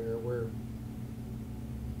quote earlier where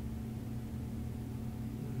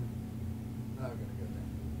I'm not going to go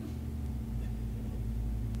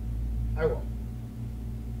there. I won't.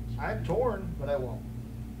 I'm torn, but I won't.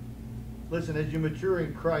 Listen, as you mature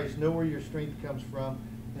in Christ, know where your strength comes from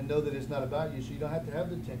and know that it's not about you, so you don't have to have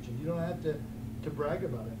the tension. You don't have to brag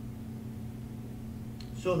about it.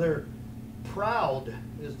 So they're proud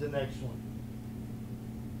is the next one.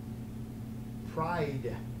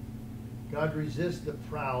 Pride. God resists the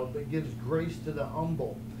proud, but gives grace to the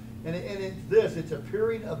humble. And it's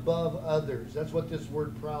appearing above others. That's what this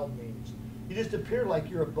word proud means. You just appear like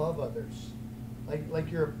you're above others.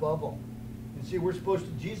 Like you're above them. And see, we're supposed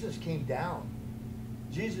to, Jesus came down.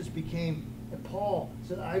 Jesus became, and Paul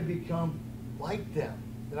said, I become like them,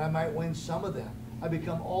 that I might win some of them. I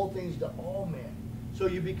become all things to all men. So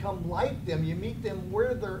you become like them. You meet them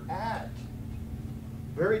where they're at.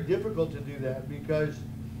 Very difficult to do that because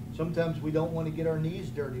sometimes we don't want to get our knees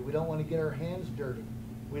dirty. We don't want to get our hands dirty.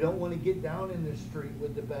 We don't want to get down in the street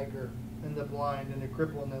with the beggar and the blind and the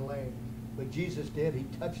cripple and the lame. But Jesus did. He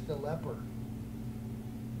touched the leper.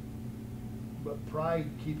 But pride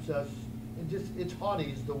keeps us, it's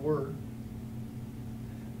haughty is the word.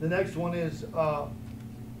 The next one is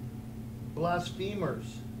blasphemers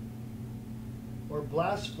or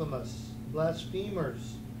blasphemous,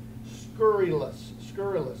 blasphemers, scurrilous.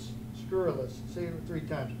 Say it 3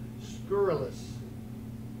 times. Scurrilous.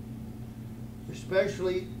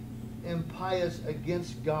 Especially impious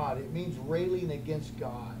against God. It means railing against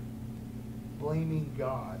God, blaming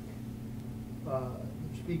God.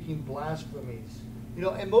 Speaking blasphemies. You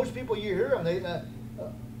know, and most people, you hear them, they,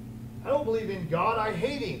 I don't believe in God, I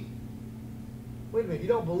hate Him. Wait a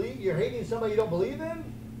minute, you're hating somebody you don't believe in?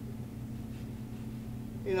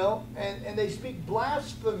 You know, and they speak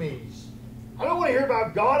blasphemies. I don't want to hear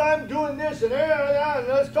about God, I'm doing this and that, and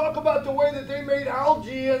let's talk about the way that they made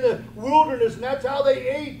algae in the wilderness, and that's how they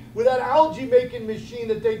ate with that algae making machine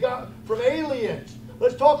that they got from aliens.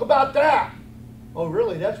 Let's talk about that. Oh,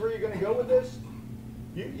 really? That's where you're going to go with this?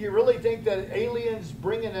 You really think that aliens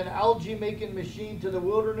bringing an algae-making machine to the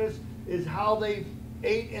wilderness is how they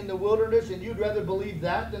ate in the wilderness, and you'd rather believe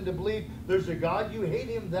that than to believe there's a God? You hate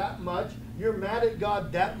Him that much. You're mad at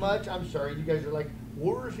God that much. I'm sorry, you guys are like,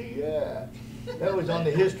 where's He at? That was on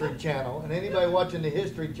the History Channel. And anybody watching the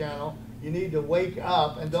History Channel, you need to wake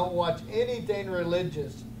up and don't watch anything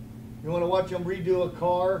religious. You want to watch them redo a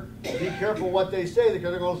car? Be careful what they say,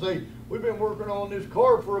 because they're going to say, we've been working on this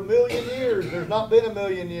car for 1,000,000 years. There's not been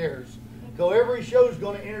 1,000,000 years. So every show is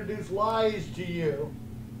going to introduce lies to you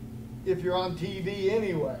if you're on TV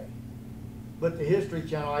anyway. But the History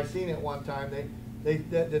Channel, I seen it one time.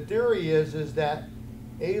 The theory is that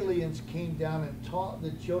aliens came down and taught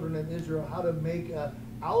the children of Israel how to make an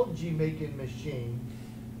algae making machine,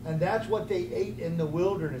 and that's what they ate in the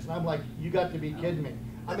wilderness. And I'm like, you got to be kidding me.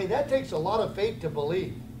 I mean, that takes a lot of faith to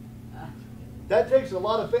believe. That takes a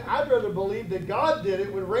lot of faith. I'd rather believe that God did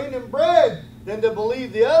it with rain and bread than to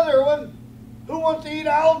believe the other one. Who wants to eat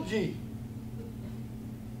algae?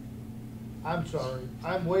 I'm sorry.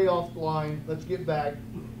 I'm way off the line. Let's get back.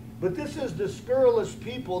 But this is the scurrilous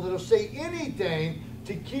people that will say anything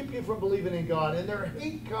to keep you from believing in God. And their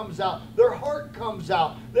hate comes out. Their heart comes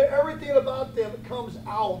out. Everything about them comes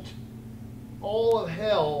out. All of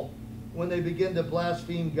hell when they begin to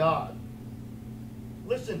blaspheme God.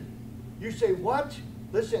 Listen, you say, what?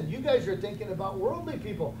 Listen, you guys are thinking about worldly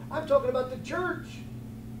people. I'm talking about the church.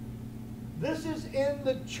 This is in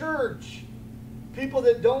the church. People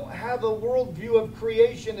that don't have a worldview of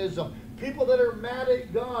creationism. People that are mad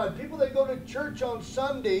at God. People that go to church on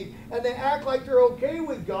Sunday and they act like they're okay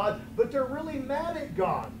with God, but they're really mad at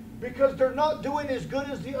God because they're not doing as good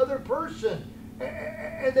as the other person.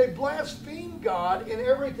 And they blaspheme God in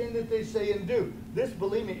everything that they say and do. This,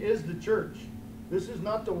 believe me, is the church. This is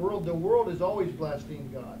not the world. The world has always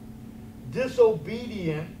blasphemed God.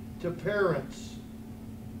 Disobedient to parents.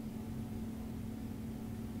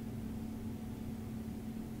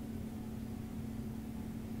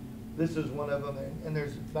 This is one of them, and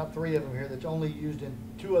there's about 3 of them here that's only used in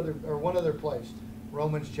one other place,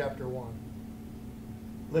 Romans chapter 1.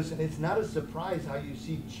 Listen, it's not a surprise how you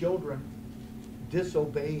see children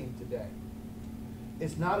disobeying today.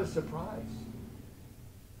 It's not a surprise.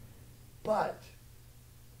 But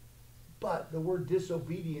the word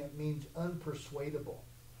disobedient means unpersuadable.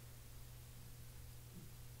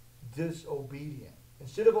 Disobedient.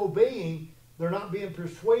 Instead of obeying, they're not being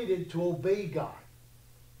persuaded to obey God.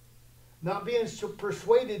 Not being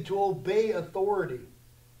persuaded to obey authority.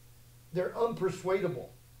 They're unpersuadable.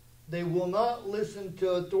 They will not listen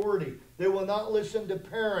to authority. They will not listen to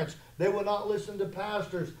parents. They will not listen to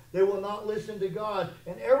pastors. They will not listen to God.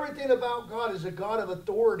 And everything about God is a God of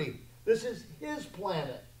authority. This is His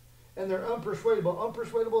planet. And they're unpersuadable.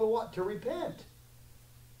 Unpersuadable to what? To repent.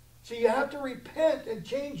 So you have to repent and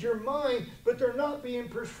change your mind, but they're not being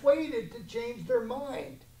persuaded to change their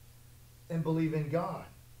mind and believe in God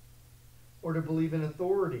or to believe in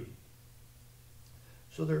authority.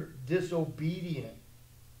 So they're disobedient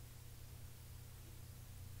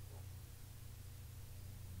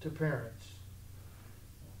to parents.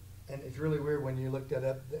 And it's really weird when you look that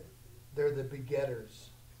up. They're the begetters.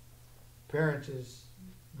 Parents is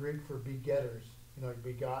Greek for begetters. You know, like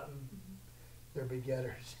begotten. They're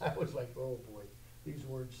begetters. I was like, oh boy, these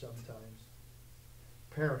words sometimes.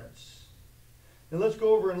 Parents. Now let's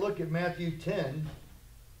go over and look at Matthew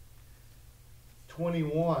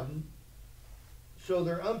 10:21. So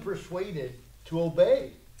they're unpersuaded to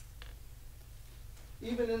obey.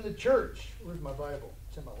 Even in the church. Where's my Bible?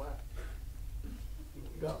 It's in my lap.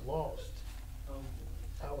 Got lost.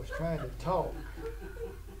 I was trying to talk.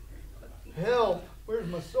 Help! Where's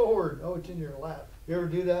my sword? Oh, it's in your lap. You ever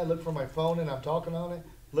do that? Look for my phone and I'm talking on it.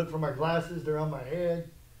 Look for my glasses. They're on my head.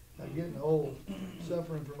 I'm getting old.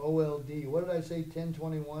 Suffering from OLD. What did I say?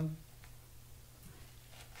 10:21.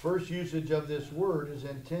 First usage of this word is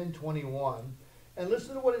in 10:21. And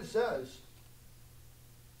listen to what it says.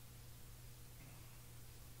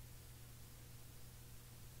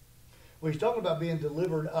 Well, he's talking about being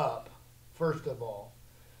delivered up, first of all,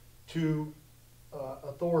 to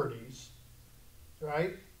authorities,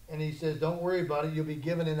 right? And he says, don't worry about it. You'll be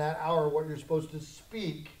given in that hour what you're supposed to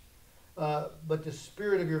speak. But the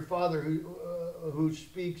Spirit of your Father who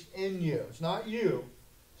speaks in you. It's not you.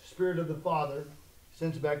 It's the Spirit of the Father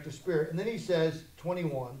sends back the Spirit. And then he says,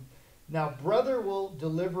 21, now brother will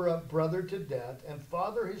deliver up brother to death, and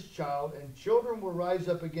father his child, and children will rise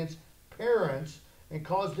up against parents and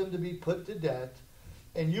cause them to be put to death.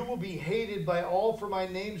 And you will be hated by all for my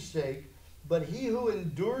name's sake, but he who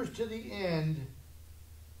endures to the end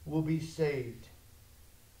will be saved.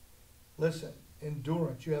 Listen,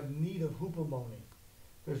 endurance. You have need of hupomone.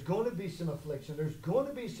 There's going to be some affliction. There's going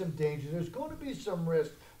to be some danger. There's going to be some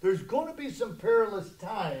risk. There's going to be some perilous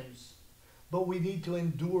times, but we need to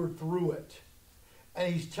endure through it.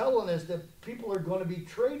 And he's telling us that people are going to be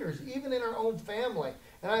traitors, even in our own family.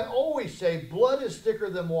 And I always say, blood is thicker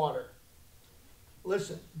than water.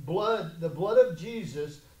 Listen, the blood of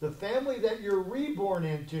Jesus, the family that you're reborn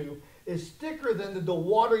into, is thicker than the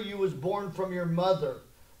water you was born from your mother.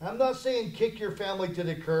 I'm not saying kick your family to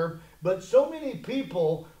the curb, but so many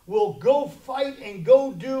people will go fight and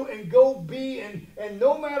go do and go be, and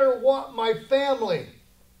no matter what, my family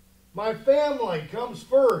comes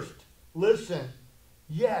first. Listen,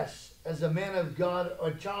 yes, as a man of God, a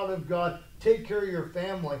child of God, take care of your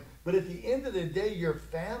family, but at the end of the day, your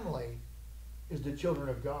family is the children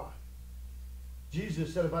of God.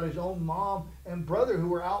 Jesus said about his own mom and brother who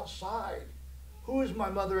were outside. Who is my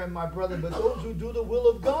mother and my brother but those who do the will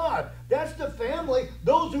of God? That's the family.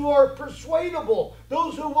 Those who are persuadable.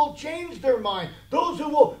 Those who will change their mind. Those who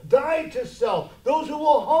will die to self. Those who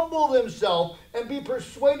will humble themselves and be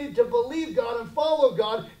persuaded to believe God and follow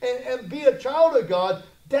God and be a child of God.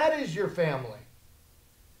 That is your family.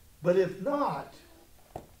 But if not,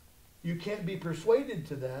 you can't be persuaded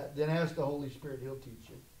to that, then ask the Holy Spirit. He'll teach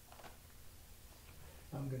you.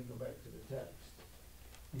 I'm going to go back to the text.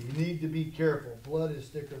 You need to be careful. Blood is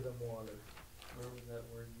thicker than water. Where was that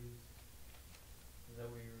word used? Is that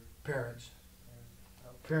where you were? Parents.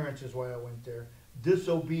 Parents is why I went there.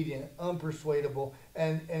 Disobedient, unpersuadable.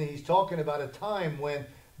 And he's talking about a time when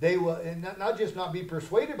they will not just not be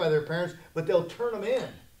persuaded by their parents, but they'll turn them in.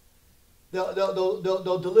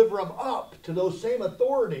 They'll deliver them up to those same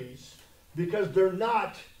authorities because they're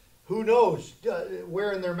not, who knows,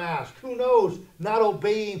 wearing their mask. Who knows, not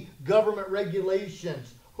obeying government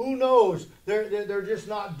regulations. Who knows, they're just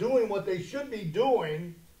not doing what they should be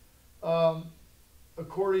doing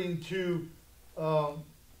according to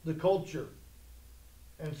the culture.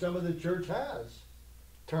 And some of the church has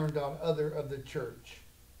turned on other of the church.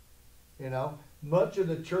 You know, much of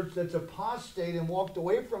the church that's apostate and walked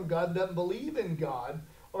away from God doesn't believe in God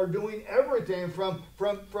are doing everything from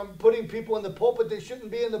putting people in the pulpit that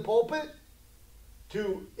shouldn't be in the pulpit,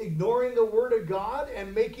 to ignoring the Word of God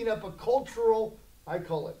and making up a cultural, I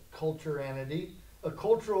call it culturanity, a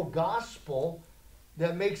cultural gospel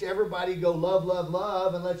that makes everybody go love, love,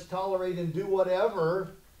 love, and let's tolerate and do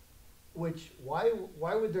whatever. Which, why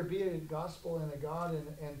would there be a gospel and a God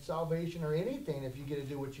and salvation or anything if you get to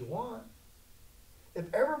do what you want? If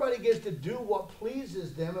everybody gets to do what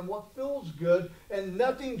pleases them and what feels good and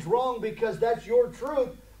nothing's wrong because that's your truth,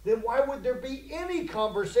 then why would there be any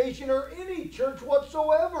conversation or any church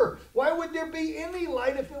whatsoever? Why would there be any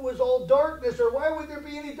light if it was all darkness? Or why would there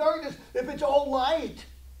be any darkness if it's all light?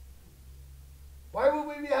 Why would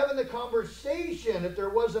we be having the conversation if there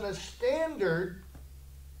wasn't a standard?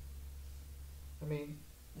 I mean,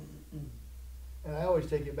 and I always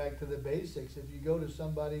take it back to the basics. If you go to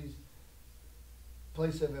somebody's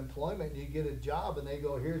place of employment and you get a job and they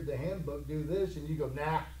go, here's the handbook, do this, and you go,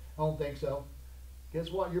 nah, I don't think so. Guess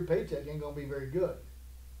what? Your paycheck ain't going to be very good.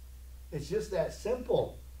 It's just that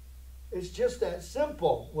simple. It's just that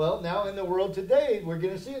simple. Well, now in the world today, we're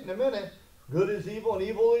going to see it in a minute. Good is evil and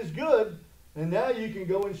evil is good. And now you can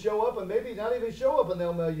go and show up and maybe not even show up and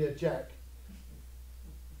they'll mail you a check.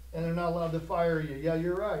 And they're not allowed to fire you. Yeah,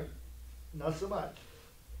 you're right. Not so much.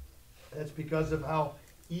 That's because of how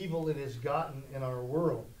evil it has gotten in our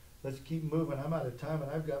world. Let's keep moving. I'm out of time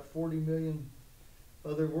and I've got 40 million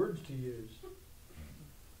other words to use.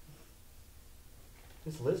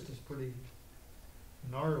 This list is pretty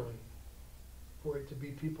gnarly for it to be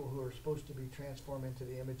people who are supposed to be transformed into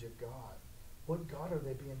the image of God. What God are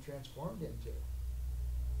they being transformed into?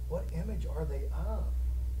 What image are they of?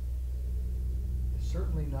 It's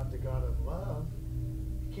certainly not the God of love.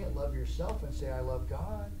 You can't love yourself and say, I love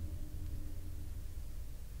God.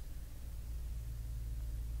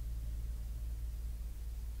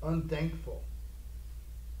 Unthankful.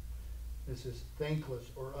 This is thankless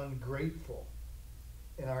or ungrateful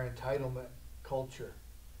in our entitlement culture.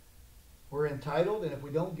 We're entitled, and if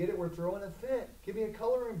we don't get it, we're throwing a fit. Give me a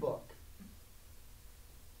coloring book.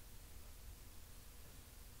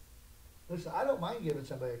 Listen, I don't mind giving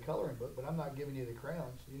somebody a coloring book, but I'm not giving you the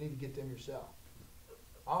crayons. You need to get them yourself.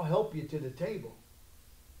 I'll help you to the table.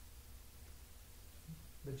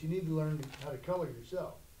 But you need to learn how to color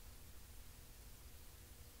yourself.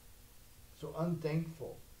 So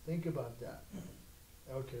unthankful. Think about that.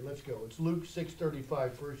 Okay, let's go. It's Luke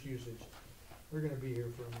 6:35, first usage. We're going to be here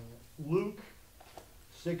for a minute. Luke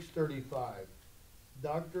 6:35.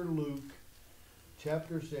 Dr. Luke,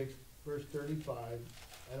 chapter 6, verse 35.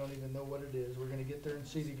 I don't even know what it is. We're going to get there and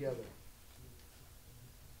see together.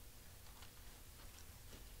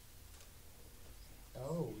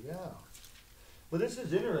 Oh, yeah. Well, this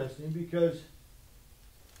is interesting because, is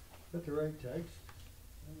that the right text?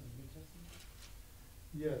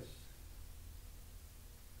 Yes.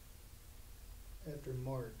 After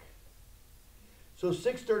Mark. So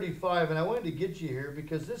 6:35, and I wanted to get you here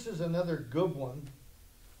because this is another good one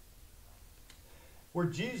where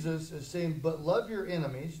Jesus is saying, but love your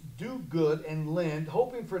enemies, do good and lend,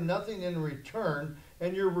 hoping for nothing in return,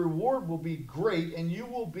 and your reward will be great, and you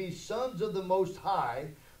will be sons of the Most High,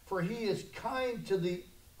 for he is kind to the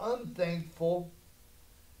unthankful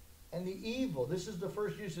and the evil. This is the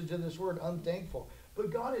first usage of this word, unthankful.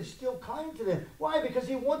 But God is still kind to them. Why? Because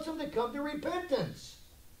he wants them to come to repentance.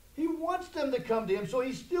 He wants them to come to him, so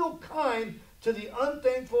he's still kind to the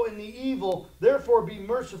unthankful and the evil. Therefore be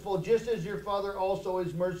merciful, just as your Father also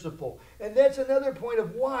is merciful. And that's another point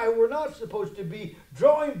of why we're not supposed to be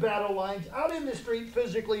drawing battle lines out in the street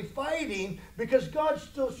physically fighting, because God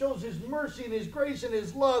still shows his mercy and his grace and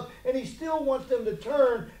his love, and he still wants them to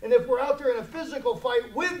turn. And if we're out there in a physical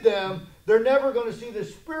fight with them, they're never going to see the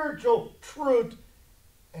spiritual truth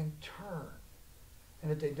and turn.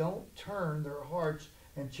 And if they don't turn their hearts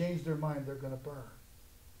and change their mind, they're going to burn.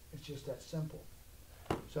 It's just that simple.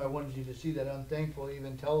 So I wanted you to see that unthankful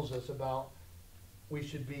even tells us about we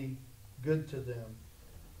should be good to them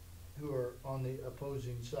who are on the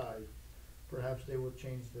opposing side. Perhaps they will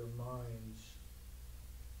change their minds.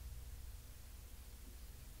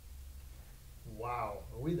 Wow.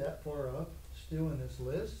 Are we that far up still in this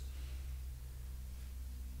list?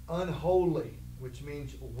 Unholy, which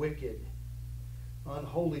means wicked.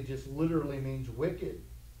 Unholy just literally means wicked.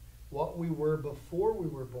 What we were before we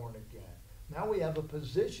were born again. Now we have a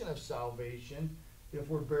position of salvation if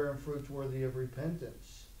we're bearing fruits worthy of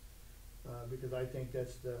repentance. Because I think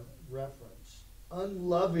that's the reference.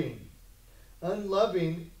 Unloving.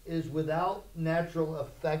 Unloving is without natural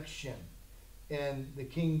affection in the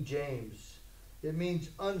King James. It means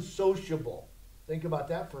unsociable. Think about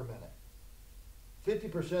that for a minute.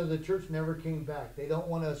 50% of the church never came back. They don't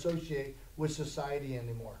want to associate with society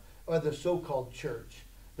anymore, or the so-called church.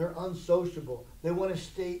 They're unsociable. They want to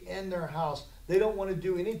stay in their house. They don't want to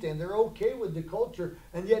do anything. They're okay with the culture,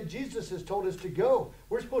 and yet Jesus has told us to go.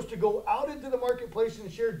 We're supposed to go out into the marketplace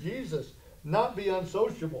and share Jesus, not be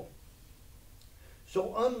unsociable.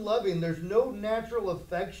 So unloving, there's no natural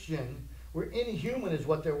affection. We're inhuman is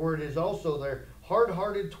what their word is also. They're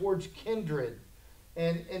hard-hearted towards kindred.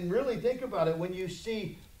 And really think about it, when you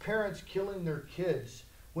see parents killing their kids,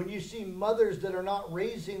 when you see mothers that are not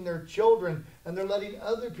raising their children and they're letting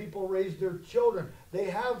other people raise their children, they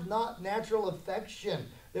have not natural affection.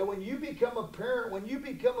 That when you become a parent, when you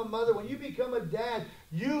become a mother, when you become a dad,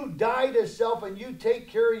 you die to self and you take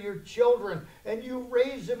care of your children and you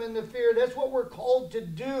raise them in the fear. That's what we're called to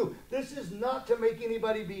do. This is not to make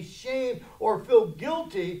anybody be shamed or feel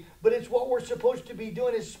guilty, but it's what we're supposed to be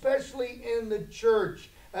doing, especially in the church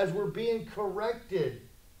as we're being corrected.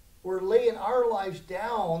 We're laying our lives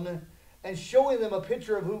down and showing them a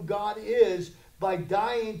picture of who God is by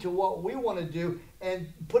dying to what we want to do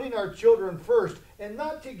and putting our children first, and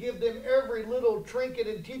not to give them every little trinket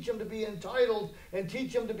and teach them to be entitled and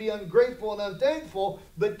teach them to be ungrateful and unthankful,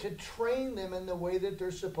 but to train them in the way that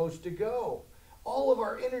they're supposed to go. All of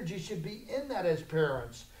our energy should be in that as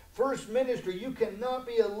parents. First ministry, you cannot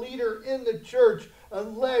be a leader in the church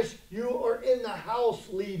unless you are in the house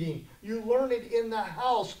leading. You learn it in the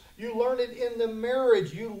house. You learn it in the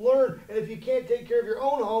marriage. You learn, and if you can't take care of your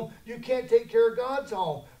own home, you can't take care of God's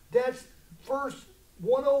home. That's first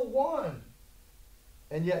 101.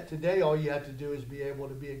 And yet today all you have to do is be able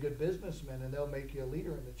to be a good businessman, and they'll make you a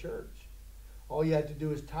leader in the church. All you have to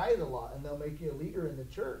do is tithe a lot, and they'll make you a leader in the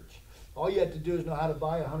church. All you have to do is know how to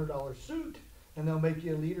buy a $100 suit, and they'll make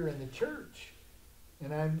you a leader in the church.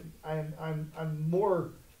 And I'm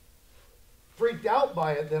more freaked out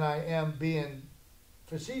by it than I am being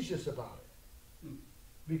facetious about it.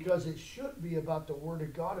 Because it should be about the Word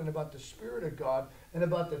of God and about the Spirit of God and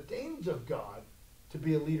about the things of God to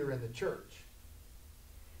be a leader in the church.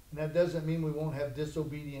 And that doesn't mean we won't have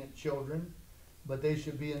disobedient children, but they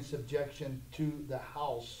should be in subjection to the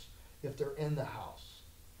house if they're in the house.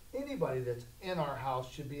 Anybody that's in our house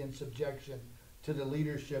should be in subjection to the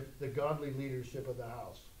leadership, the godly leadership of the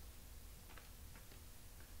house.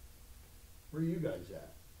 Where are you guys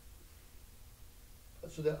at?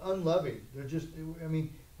 So they're unloving. They're just, I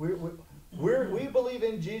mean, we believe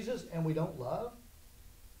in Jesus and we don't love.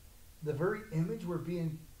 The very image we're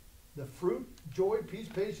being, the fruit, joy, peace,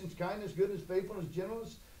 patience, kindness, goodness, faithfulness,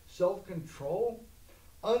 gentleness, self-control,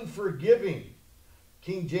 unforgiving.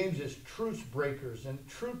 King James is truce breakers and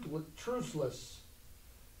truceless.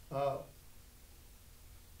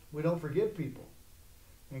 We don't forgive people.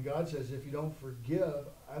 And God says, if you don't forgive,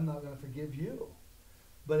 I'm not going to forgive you.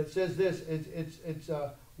 But it says this, it's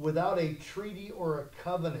without a treaty or a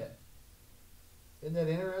covenant. Isn't that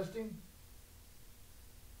interesting?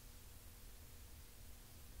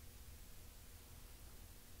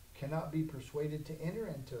 Cannot be persuaded to enter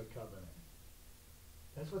into a covenant.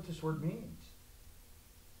 That's what this word means.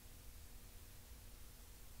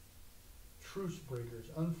 Truce breakers,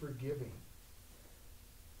 unforgiving.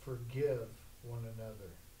 Forgive one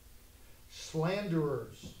another.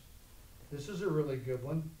 Slanderers. This is a really good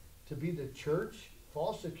one. To be the church.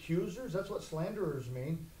 False accusers. That's what slanderers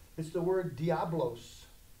mean. It's the word diablos.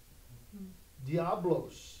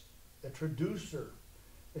 Diablos. A traducer.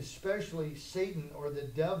 Especially Satan or the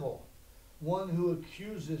devil. One who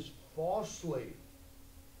accuses falsely.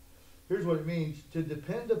 Here's what it means. To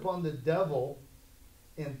depend upon the devil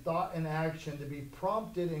in thought and action. To be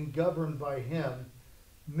prompted and governed by him.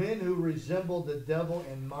 Men who resemble the devil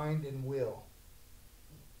in mind and will.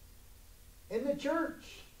 In the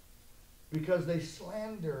church. Because they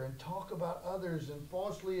slander and talk about others and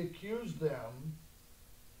falsely accuse them.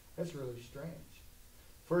 That's really strange.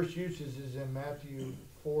 First usage is in Matthew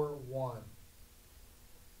 4:1.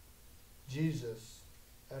 Jesus,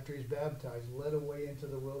 after he's baptized, led away into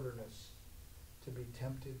the wilderness to be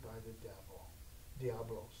tempted by the devil.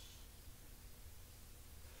 Diablos.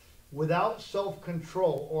 Without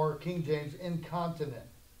self-control, or King James, incontinent.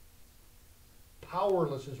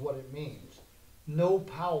 Powerless is what it means. No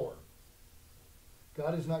power.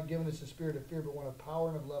 God has not given us a spirit of fear, but one of power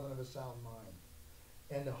and of love and of a sound mind.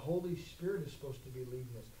 And the Holy Spirit is supposed to be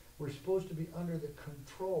leading us. We're supposed to be under the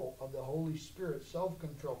control of the Holy Spirit,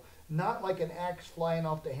 self-control. Not like an axe flying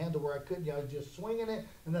off the handle where I couldn't, I was just swinging it,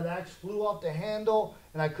 and that axe flew off the handle,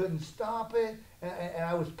 and I couldn't stop it, and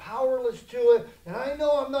I was powerless to it, and I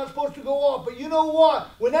know I'm not supposed to go off, but you know what?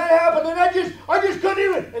 When that happened, and I just couldn't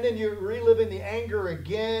even, and then you're reliving the anger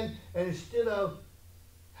again, and instead of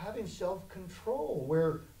having self-control,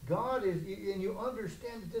 where God is, and you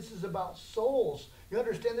understand that this is about souls. You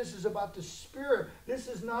understand this is about the Spirit. This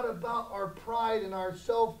is not about our pride and our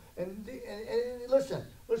self. And listen,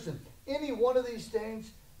 any one of these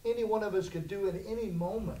things, any one of us could do at any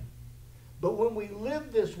moment. But when we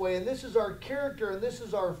live this way, and this is our character, and this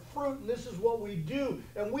is our fruit, and this is what we do,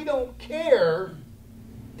 and we don't care,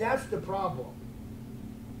 that's the problem.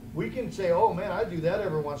 We can say, oh man, I do that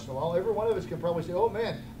every once in a while. Every one of us can probably say, oh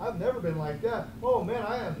man, I've never been like that. Oh man,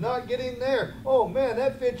 I am not getting there. Oh man,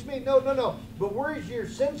 that fits me. No. But where's your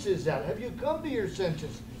senses at? Have you come to your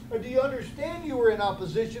senses? Or do you understand you were in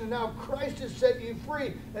opposition and now Christ has set you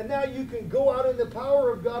free? And now you can go out in the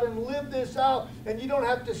power of God and live this out. And you don't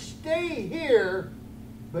have to stay here,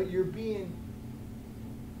 but you're being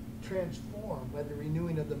transformed by the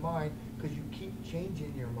renewing of the mind, because you keep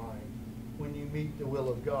changing your mind when you meet the will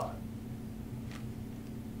of God.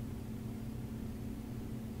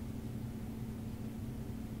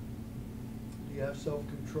 Do you have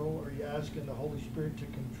self-control? Are you asking the Holy Spirit to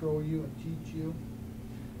control you and teach you?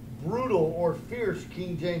 Brutal or fierce,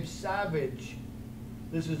 King James, savage.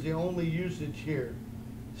 This is the only usage here.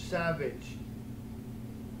 Savage.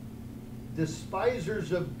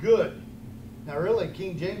 Despisers of good. Now really,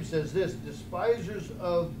 King James says this, despisers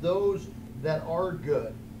of those that are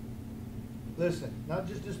good. Listen, not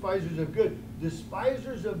just despisers of good,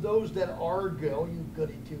 despisers of those that are good. Oh, you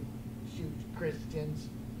goody two-shoes Christians.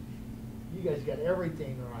 You guys got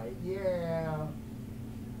everything right. Yeah.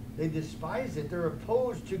 They despise it. They're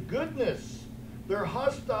opposed to goodness. They're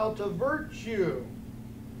hostile to virtue.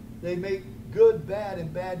 They make good bad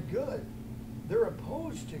and bad good. They're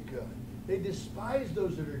opposed to good. They despise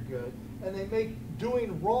those that are good. And they make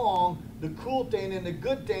doing wrong the cool thing and the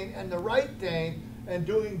good thing and the right thing, and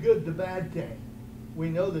doing good the bad thing. We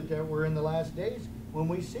know that we're in the last days when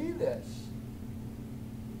we see this.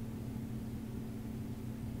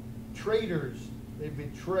 Traitors, they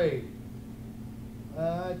betray.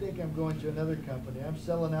 I think I'm going to another company. I'm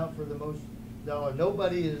selling out for the most dollar.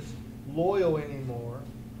 Nobody is loyal anymore.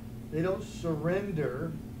 They don't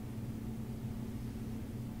surrender.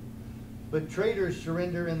 But traitors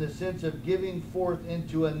surrender in the sense of giving forth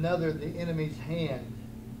into another the enemy's hand.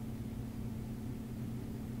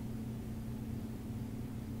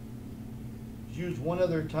 It's used one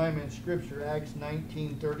other time in Scripture, Acts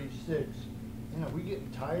 19:36. Man, are we getting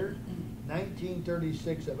tired?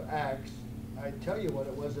 19:36 of Acts. I'd tell you what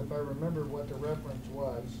it was if I remember what the reference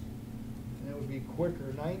was. And it would be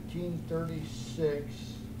quicker.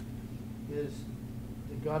 19:36 is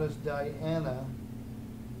the goddess Diana.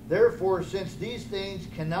 Therefore, since these things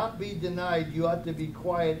cannot be denied, you ought to be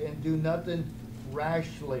quiet and do nothing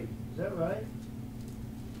rashly. Is that right?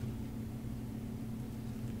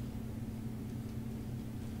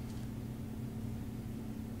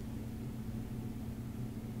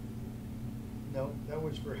 No, that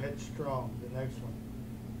was for headstrong, the next one.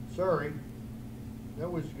 Sorry,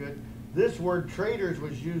 that was good. This word traitors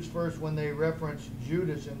was used first when they referenced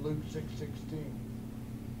Judas in Luke 6:16.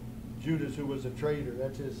 Judas, who was a traitor,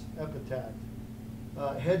 that's his epitaph.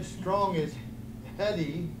 Headstrong is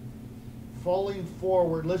heady, falling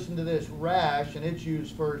forward. Listen to this, rash, and it's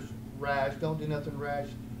used first, rash. Don't do nothing rash.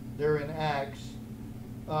 They're in Acts.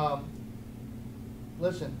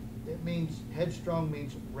 Listen, it means, headstrong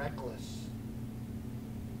means reckless.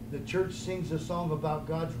 The church sings a song about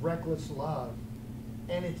God's reckless love.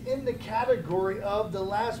 And it's in the category of the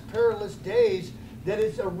last perilous days that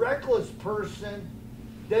it's a reckless person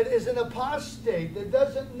that is an apostate, that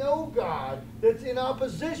doesn't know God, that's in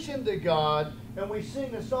opposition to God. And we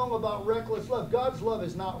sing a song about reckless love. God's love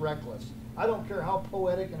is not reckless. I don't care how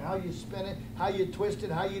poetic and how you spin it, how you twist it,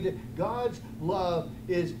 how you do. God's love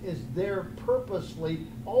is there purposely,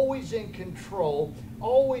 always in control,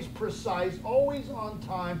 always precise, always on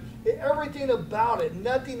time. Everything about it,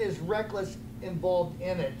 nothing is reckless involved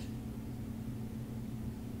in it.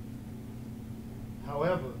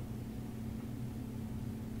 However,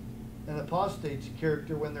 an apostate's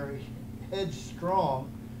character, when they're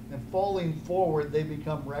headstrong and falling forward, they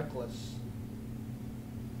become reckless.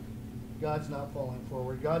 God's not falling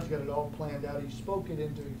forward. God's got it all planned out. He spoke it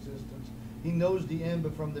into existence. He knows the end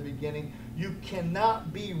but from the beginning. You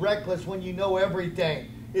cannot be reckless when you know everything.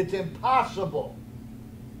 It's impossible.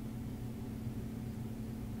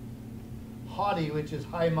 Haughty, which is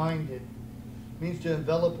high-minded, means to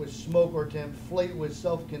envelop with smoke or to inflate with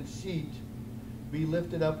self-conceit, be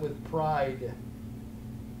lifted up with pride.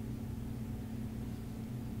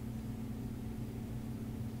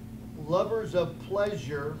 Lovers of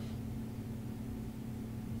pleasure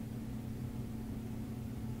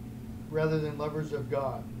rather than lovers of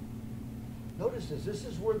God. Notice this. This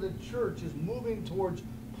is where the church is moving towards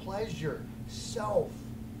pleasure, self,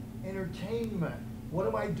 entertainment. What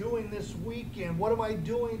am I doing this weekend? What am I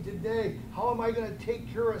doing today? How am I going to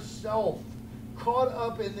take care of self? Caught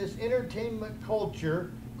up in this entertainment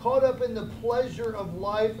culture, caught up in the pleasure of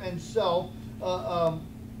life and self.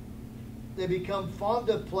 They become fond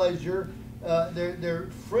of pleasure. They're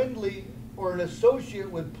friendly or an associate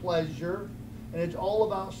with pleasure, and it's all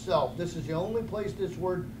about self. This is the only place this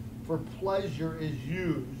word for pleasure is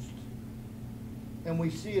used. And we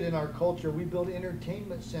see it in our culture. We build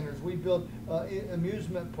entertainment centers. We build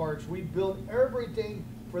amusement parks. We build everything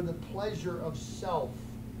for the pleasure of self.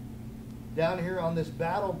 Down here on this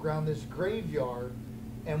battleground, this graveyard,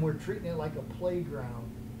 and we're treating it like a playground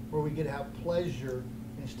where we get to have pleasure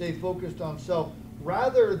and stay focused on self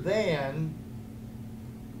rather than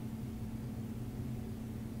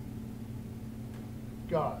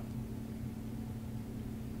God.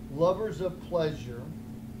 Lovers of pleasure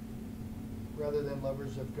rather than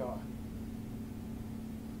lovers of God.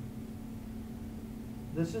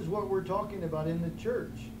 This is what we're talking about in the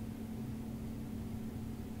church.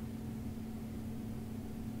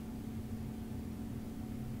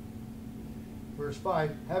 Verse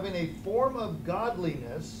 5, having a form of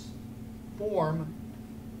godliness, form,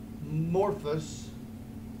 morphos,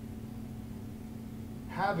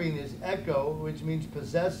 having is echo, which means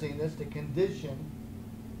possessing, that's the condition.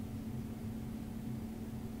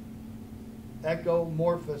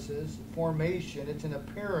 Ecomorphos is formation, it's an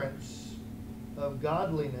appearance of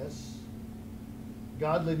godliness.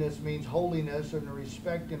 Godliness means holiness and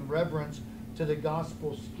respect and reverence to the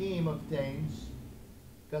gospel scheme of things.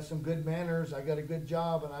 Got some good manners, I got a good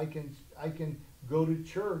job, and I can go to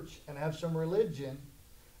church and have some religion,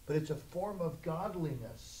 but it's a form of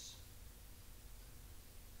godliness.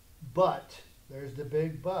 But, there's the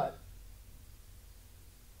big but.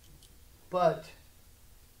 But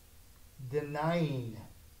denying,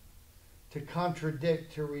 to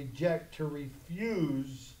contradict, to reject, to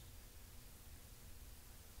refuse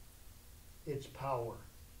its power,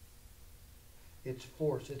 its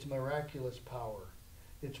force, its miraculous power,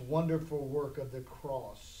 its wonderful work of the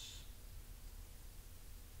cross.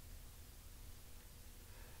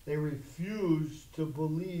 They refuse to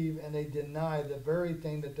believe and they deny the very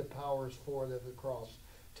thing that the power is for, of the cross,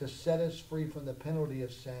 to set us free from the penalty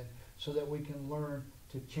of sin so that we can learn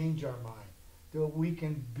to change our mind, that we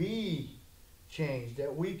can be changed,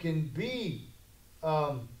 that we can be,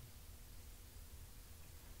 what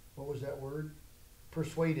was that word?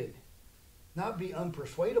 Persuaded. Not be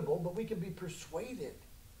unpersuadable, but we can be persuaded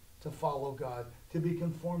to follow God, to be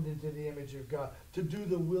conformed into the image of God, to do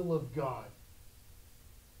the will of God.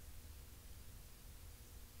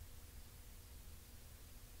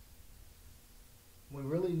 We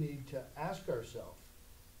really need to ask ourselves,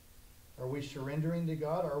 are we surrendering to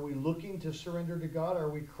God? Are we looking to surrender to God? Are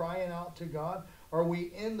we crying out to God? Are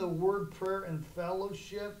we in the word, prayer, and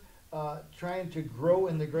fellowship, trying to grow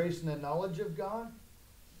in the grace and the knowledge of God?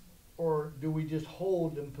 Or do we just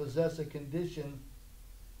hold and possess a condition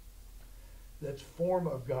that's form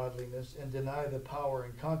of godliness and deny the power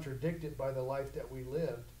and contradict it by the life that we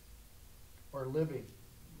lived or living?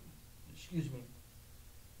 Excuse me.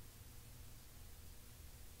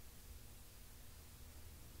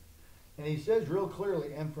 And he says real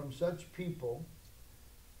clearly, and from such people,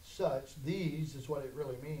 these is what it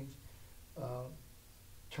really means,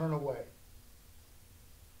 turn away.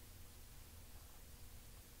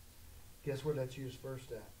 Guess where that's used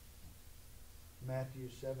first at? Matthew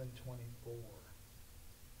 7:24.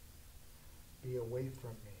 Be away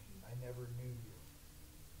from me. I never knew you.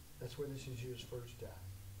 That's where this is used first at.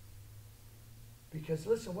 Because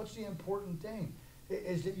listen, what's the important thing?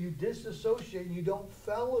 Is that you disassociate and you don't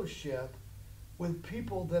fellowship with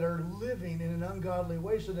people that are living in an ungodly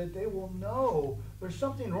way so that they will know there's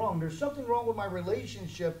something wrong. There's something wrong with my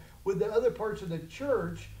relationship with the other parts of the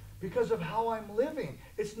church because of how I'm living.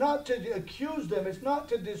 It's not to accuse them. It's not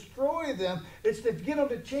to destroy them. It's to get them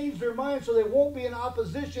to change their mind so they won't be in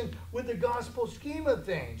opposition with the gospel scheme of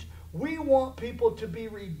things. We want people to be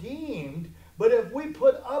redeemed. But if we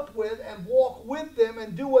put up with and walk with them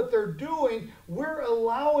and do what they're doing, we're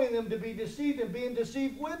allowing them to be deceived and being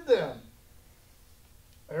deceived with them.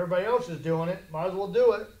 Everybody else is doing it. Might as well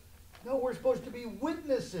do it. No, we're supposed to be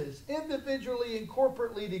witnesses, individually and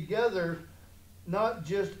corporately together, not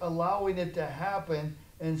just allowing it to happen.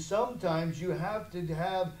 And sometimes you have to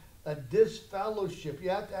have a disfellowship.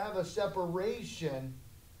 You have to have a separation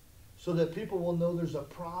so that people will know there's a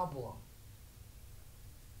problem.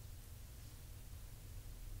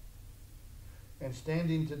 And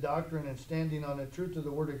standing to doctrine and standing on the truth of the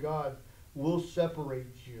Word of God will separate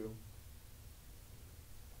you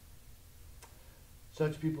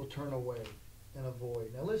such people turn away and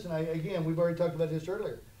avoid. Now listen, again, we've already talked about this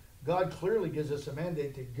earlier. God clearly gives us a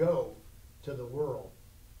mandate to go to the world.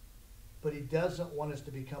 But he doesn't want us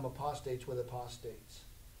to become apostates with apostates.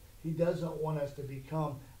 He doesn't want us to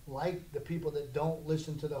become like the people that don't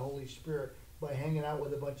listen to the Holy Spirit by hanging out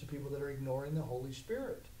with a bunch of people that are ignoring the Holy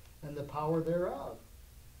Spirit and the power thereof.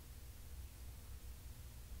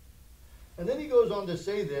 And then he goes on to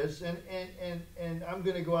say this, and I'm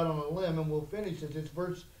going to go out on a limb and we'll finish it. It's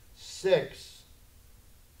verse 6.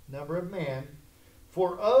 Number of man.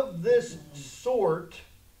 For of this sort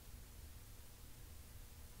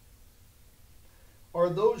are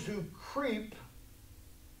those who creep,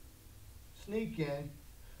 sneak in,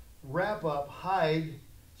 wrap up, hide,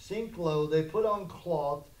 sink low. They put on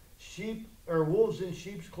cloth, sheep or wolves in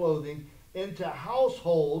sheep's clothing, into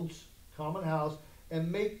households, common house, and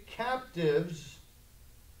make captives,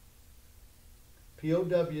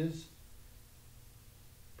 POWs,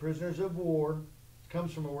 prisoners of war. It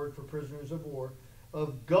comes from a word for prisoners of war,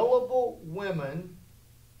 of gullible women,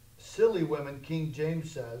 silly women, King James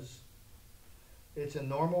says. It's a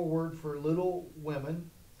normal word for little women,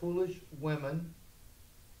 foolish women,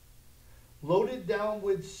 loaded down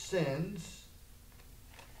with sins.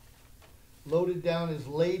 Loaded down is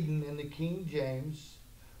laden in the King James.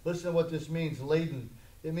 Listen to what this means, laden.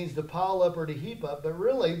 It means to pile up or to heap up, but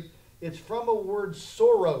really it's from a word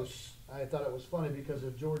soros. I thought it was funny because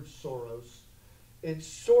of George Soros. It's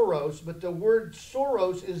soros, but the word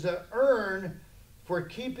soros is an urn for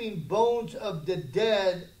keeping bones of the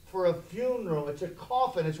dead for a funeral. It's a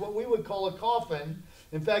coffin. It's what we would call a coffin.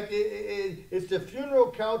 In fact, it's the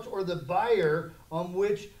funeral couch or the bier on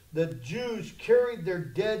which the Jews carried their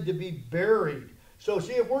dead to be buried. So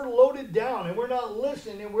see, if we're loaded down and we're not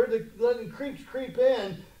listening and we're letting creeps creep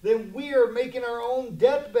in, then we are making our own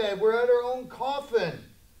deathbed. We're at our own coffin.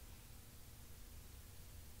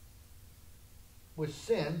 With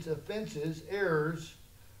sins, offenses, errors,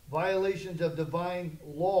 violations of divine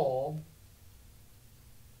law,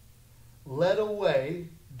 led away,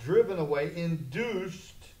 driven away,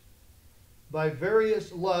 induced by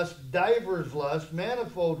various lusts, divers lusts,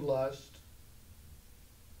 manifold lust.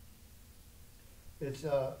 It's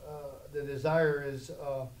the desire is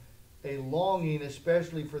a longing,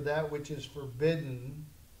 especially for that which is forbidden.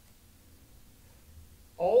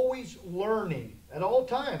 Always learning at all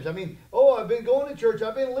times. I mean, I've been going to church.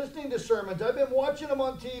 I've been listening to sermons. I've been watching them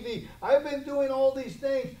on TV. I've been doing all these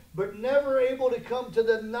things, but never able to come to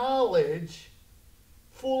the knowledge,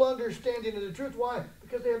 full understanding of the truth. Why?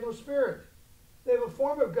 Because they have no spirit. They have a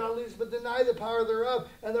form of godliness, but deny the power thereof.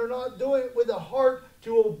 And they're not doing it with a heart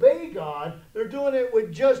to obey God. They're doing it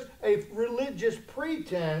with just a religious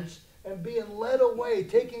pretense and being led away,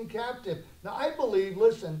 taken captive. Now, I believe,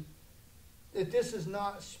 listen, that this is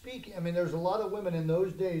not speaking. I mean, there's a lot of women in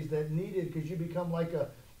those days that needed, because you become like a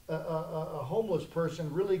homeless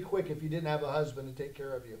person really quick if you didn't have a husband to take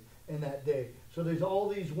care of you in that day. So there's all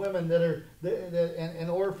these women that are and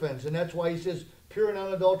orphans. And that's why he says pure and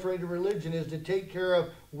unadulterated religion is to take care of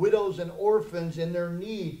widows and orphans in their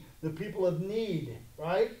need, the people of need,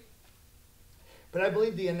 right? But I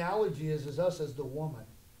believe the analogy is us as the woman,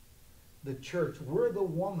 the church. We're the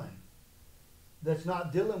woman that's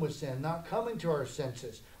not dealing with sin, not coming to our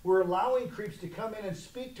senses. We're allowing creeps to come in and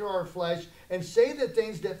speak to our flesh and say the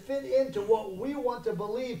things that fit into what we want to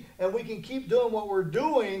believe, and we can keep doing what we're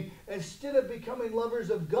doing. Instead of becoming lovers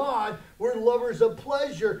of God, we're lovers of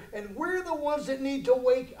pleasure, and we're the ones that need to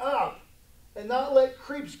wake up and not let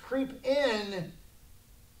creeps creep in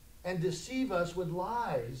and deceive us with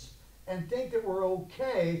lies and think that we're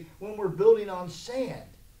okay when we're building on sand.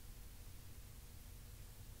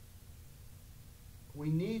 We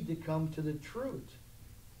need to come to the truth.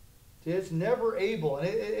 See, it's never able, and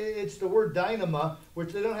it's the word dynama,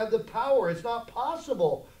 which they don't have the power. It's not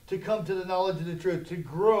possible to come to the knowledge of the truth, to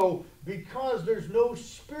grow, because there's no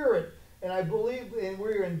spirit. And I believe, and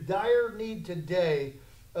we're in dire need today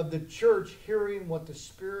of the church hearing what the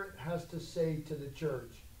Spirit has to say to the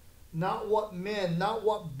church. Not what men, not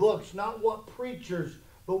what books, not what preachers,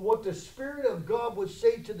 but what the Spirit of God would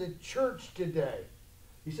say to the church today.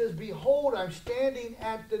 He says, behold, I'm standing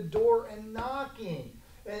at the door and knocking.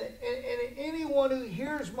 And anyone who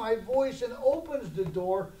hears my voice and opens the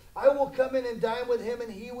door, I will come in and dine with him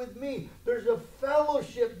and he with me. There's a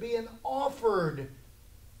fellowship being offered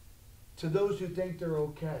to those who think they're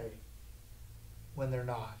okay when they're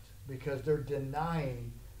not, because they're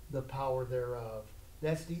denying the power thereof.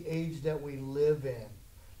 That's the age that we live in,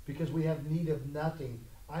 because we have need of nothing.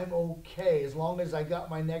 I'm okay as long as I got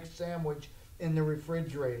my next sandwich in the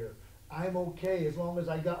refrigerator. I'm okay as long as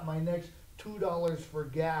I got my next $2 for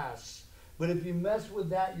gas. But if you mess with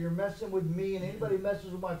that, you're messing with me, and anybody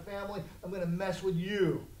messes with my family, I'm going to mess with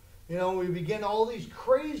you. You know, we begin all these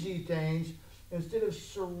crazy things instead of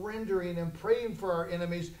surrendering and praying for our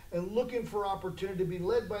enemies and looking for opportunity to be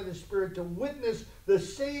led by the Spirit to witness the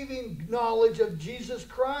saving knowledge of Jesus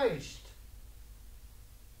Christ.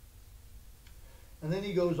 And then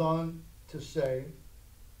he goes on to say,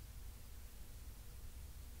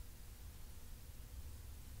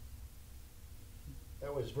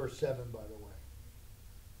 that was verse 7, by the way.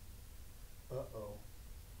 Uh-oh.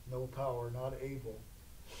 No power, not able.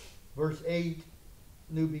 Verse 8,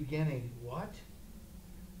 new beginning. What?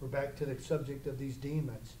 We're back to the subject of these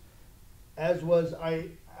demons. As was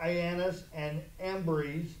Ianus and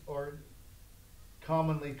Ambres, or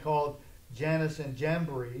commonly called Janus and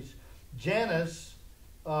Jambres. Janus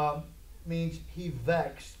means he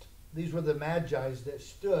vexed. These were the Magi that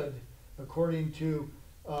stood, according to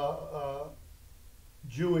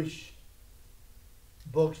Jewish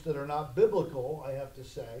books that are not biblical, I have to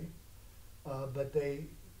say, but they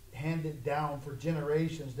handed down for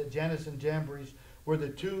generations that Janus and Jambres were the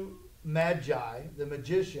two Magi, the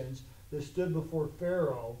magicians, that stood before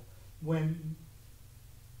Pharaoh when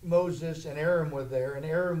Moses and Aaron were there, and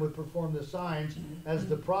Aaron would perform the signs as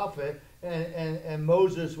the prophet, and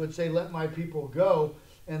Moses would say, "Let my people go,"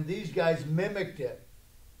 and these guys mimicked it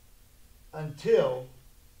until,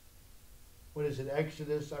 what is it,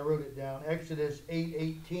 Exodus, I wrote it down, Exodus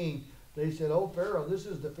 8:18, they said, "Oh, Pharaoh, this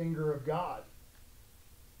is the finger of God."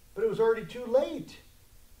 But it was already too late,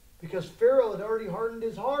 because Pharaoh had already hardened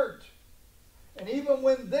his heart. And even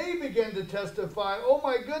when they began to testify, "Oh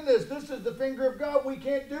my goodness, this is the finger of God, we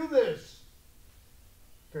can't do this,"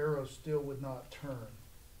 Pharaoh still would not turn.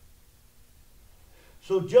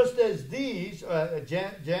 So just as these,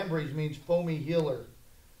 Jambres means foamy healer,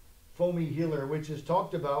 which is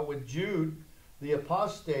talked about with Jude, the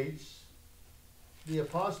apostates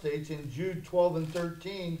in Jude 12 and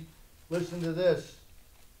 13. Listen to this.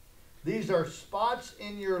 These are spots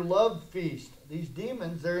in your love feast. These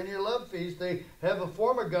demons, they're in your love feast. They have a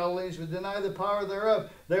form of godliness but deny the power thereof.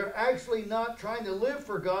 They're actually not trying to live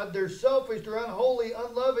for God. They're selfish, they're unholy,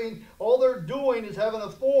 unloving. All they're doing is having a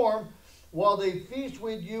form while they feast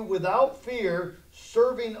with you without fear,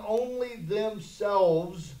 serving only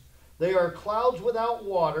themselves. They are clouds without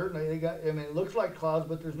water. It looks like clouds,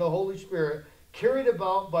 but there's no Holy Spirit. Carried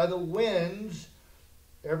about by the winds,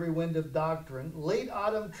 every wind of doctrine. Late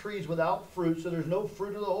autumn trees without fruit, so there's no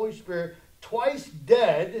fruit of the Holy Spirit. Twice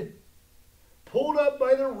dead, pulled up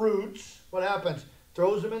by the roots. What happens?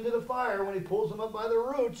 Throws them into the fire. When he pulls them up by the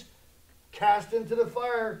roots, cast into the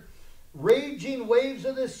fire. Raging waves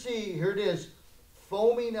of the sea. Here it is.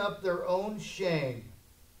 Foaming up their own shame.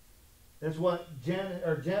 That's what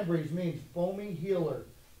Jambres means. Foamy healer.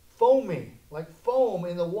 Foaming. Like foam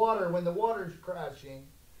in the water when the water's crashing.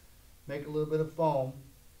 Make a little bit of foam.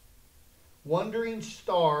 Wandering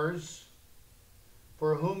stars,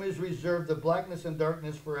 for whom is reserved the blackness and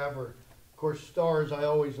darkness forever. Of course, stars I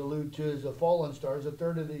always allude to as the fallen stars. A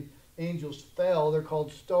third of the angels fell. They're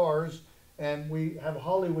called stars. And we have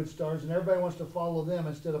Hollywood stars, and everybody wants to follow them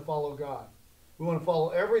instead of follow God. We want to follow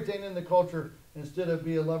everything in the culture instead of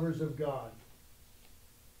be lovers of God.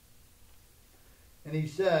 And he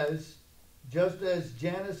says, just as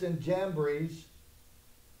Janus and Jambres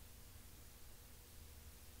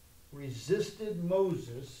resisted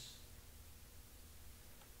Moses,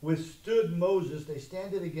 withstood Moses, they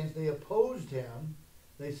standed against, they opposed him,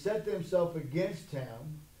 they set themselves against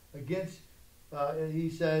him, he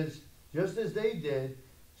says, just as they did,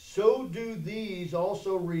 so do these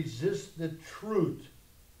also resist the truth.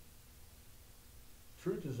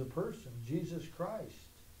 Truth is a person, Jesus Christ.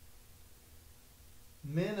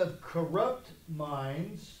 Men of corrupt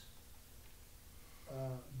minds,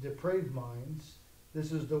 depraved minds.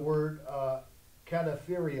 This is the word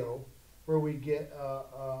kataphrio, where we get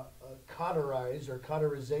cauterize or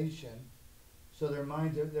cauterization. So their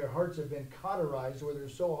minds, their hearts have been cauterized, where they're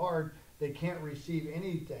so hard they can't receive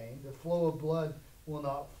anything. The flow of blood will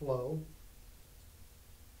not flow.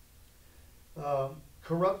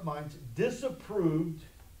 Corrupt minds, disapproved,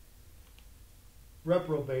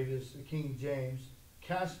 reprobate is the King James,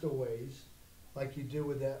 castaways, like you do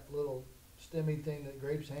with that little stemmy thing that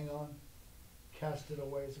grapes hang on. Cast it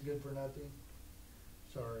away, it's good for nothing.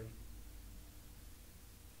 Sorry.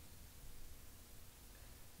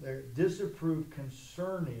 They're disapproved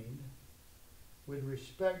concerning with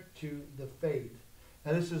respect to the faith.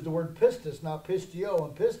 Now this is the word pistis, not pistio.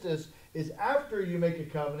 And pistis is after you make a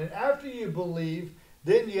covenant, after you believe,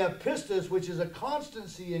 then you have pistis, which is a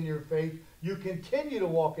constancy in your faith. You continue to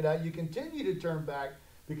walk it out. You continue to turn back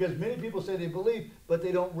Because many people say they believe, but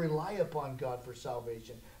they don't rely upon God for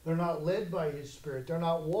salvation. They're not led by His Spirit. They're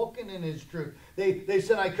not walking in His truth. They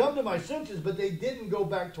said, I come to my senses, but they didn't go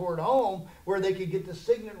back toward home where they could get the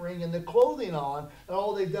signet ring and the clothing on. And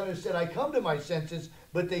all they've done is said, I come to my senses,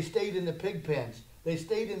 but they stayed in the pig pens. They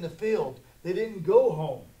stayed in the field. They didn't go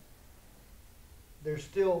home. They're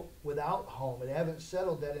still without home. They haven't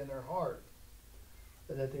settled that in their heart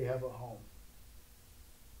that they have a home.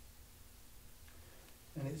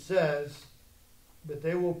 And it says, but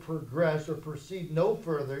they will progress or proceed no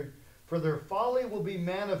further, for their folly will be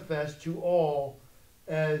manifest to all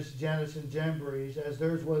as Jannes and Jambres, as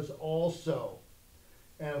theirs was also.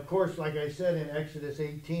 And of course, like I said in Exodus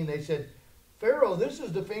 18, they said, Pharaoh, this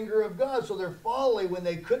is the finger of God. So their folly, when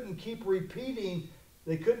they couldn't keep repeating,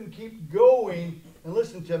 they couldn't keep going. And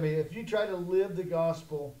listen to me, if you try to live the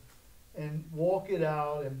gospel and walk it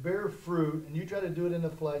out and bear fruit, and you try to do it in the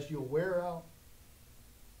flesh, you'll wear out.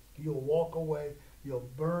 You'll walk away. You'll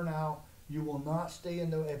burn out. You will not stay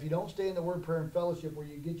in the, if you don't stay in the word, prayer, and fellowship where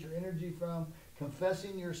you get your energy from,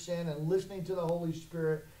 confessing your sin and listening to the Holy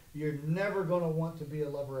Spirit, you're never going to want to be a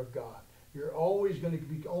lover of God. You're always going to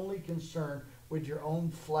be only concerned with your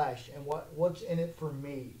own flesh and what's in it for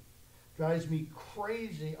me. Drives me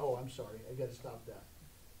crazy. Oh, I'm sorry. I got to stop that.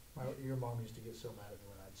 Your mom used to get so mad at me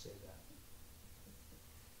when I'd say that.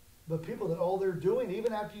 But people that all they're doing,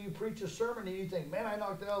 even after you preach a sermon and you think, man, I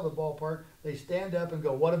knocked it out of the ballpark, they stand up and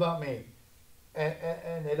go, what about me?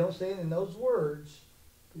 And they don't say it in those words.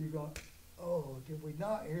 But you're going, oh, did we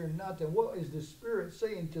not hear nothing? What is the Spirit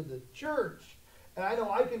saying to the church? And I know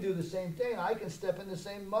I can do the same thing. I can step in the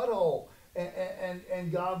same mud hole.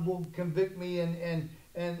 And God will convict me and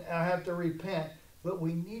I have to repent. But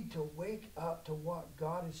we need to wake up to what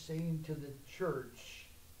God is saying to the church.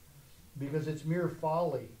 Because it's mere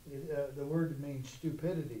folly. The word means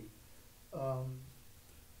stupidity. And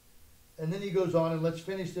then he goes on, and let's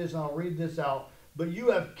finish this, and I'll read this out. But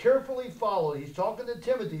you have carefully followed. He's talking to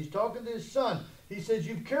Timothy. He's talking to his son. He says,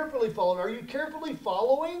 you've carefully followed. Are you carefully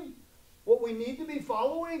following what we need to be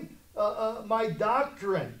following? My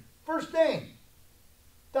doctrine. First thing,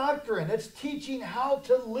 doctrine. That's teaching how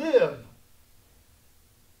to live.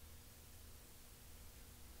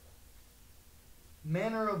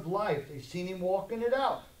 Manner of life. They've seen him walking it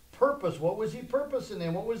out. Purpose. What was he purposing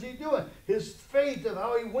in? What was he doing? His faith of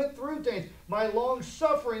how he went through things. My long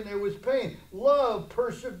suffering, there was pain. Love,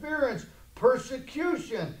 perseverance,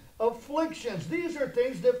 persecution, afflictions. These are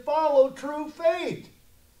things that follow true faith.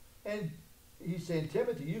 And he's saying,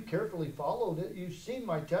 Timothy, you carefully followed it. You've seen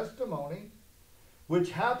my testimony,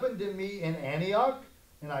 which happened to me in Antioch,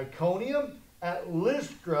 in Iconium, at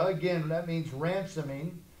Lystra. Again, that means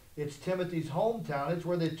ransoming. It's Timothy's hometown. It's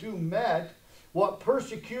where the two met. What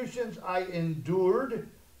persecutions I endured.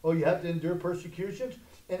 Oh, you have to endure persecutions.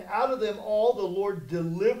 And out of them all the Lord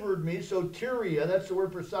delivered me. So Tyria, that's the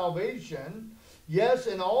word for salvation. Yes,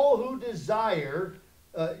 and all who desire,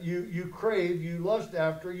 you crave, you lust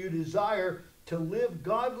after, you desire to live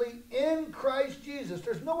godly in Christ Jesus.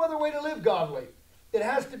 There's no other way to live godly. It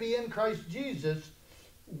has to be in Christ Jesus.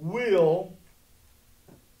 Will,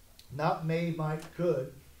 not may, might,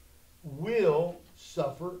 could, will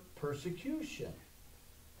suffer persecution.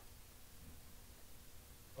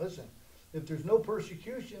 Listen, if there's no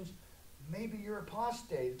persecutions, maybe you're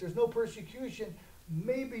apostate. If there's no persecution,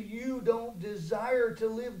 maybe you don't desire to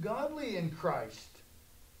live godly in Christ.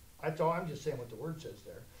 That's all. I'm just saying what the word says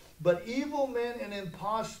there. But evil men and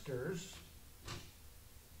impostors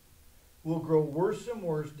will grow worse and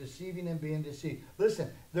worse, deceiving and being deceived. Listen,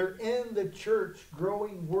 they're in the church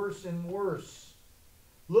growing worse and worse.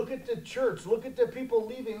 Look at the church. Look at the people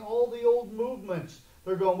leaving all the old movements.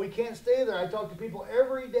 They're going, we can't stay there. I talk to people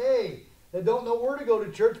every day that don't know where to go to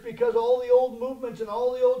church because all the old movements and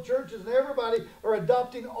all the old churches and everybody are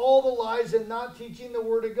adopting all the lies and not teaching the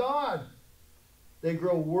Word of God. They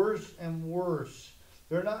grow worse and worse.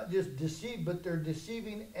 They're not just deceived, but they're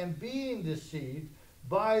deceiving and being deceived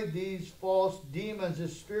by these false demons, the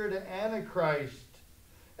spirit of Antichrist.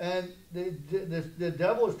 And the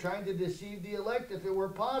devil is trying to deceive the elect if it were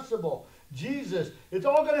possible. Jesus, it's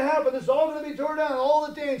all going to happen. It's all going to be torn down, all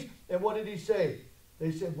the things. And what did he say?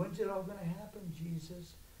 They said, when's it all going to happen,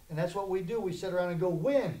 Jesus? And that's what we do. We sit around and go,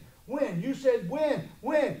 when? When? You said when?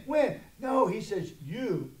 When? When? No, he says,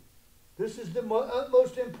 you. This is the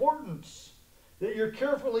utmost importance. That you're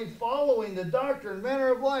carefully following the doctrine,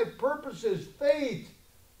 manner of life, purposes, faith.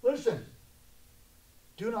 Listen,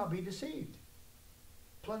 do not be deceived.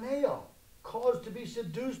 Planeo, caused to be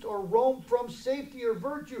seduced or roam from safety or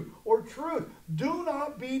virtue or truth. Do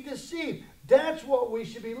not be deceived. That's what we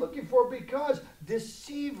should be looking for, because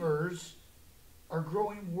deceivers are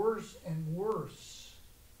growing worse and worse.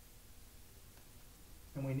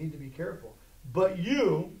 And we need to be careful. But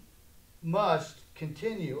you must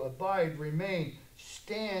continue, abide, remain,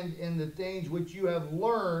 stand in the things which you have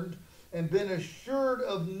learned and been assured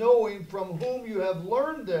of knowing from whom you have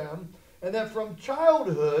learned them, and that from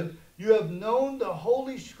childhood you have known the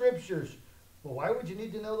Holy Scriptures. Well, why would you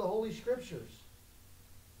need to know the Holy Scriptures?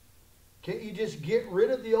 Can't you just get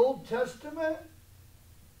rid of the Old Testament?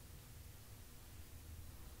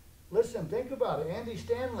 Listen, think about it. Andy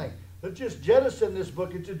Stanley. Let's just jettison this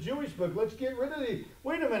book. It's a Jewish book. Let's get rid of the...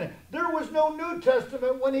 Wait a minute. There was no New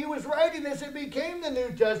Testament when he was writing this. It became the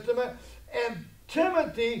New Testament. And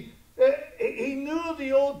Timothy, he knew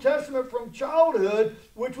the Old Testament from childhood,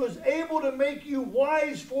 which was able to make you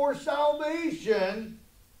wise for salvation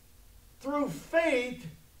through faith,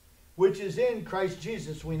 which is in Christ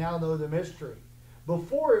Jesus. We now know the mystery.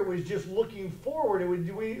 Before, it was just looking forward,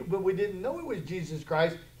 but we didn't know it was Jesus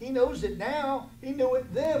Christ. He knows it now. He knew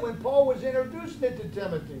it then when Paul was introducing it to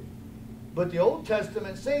Timothy. But the Old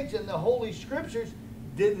Testament saints in the Holy Scriptures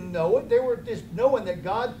didn't know it. They were just knowing that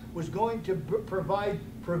God was going to provide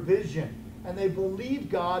provision. And they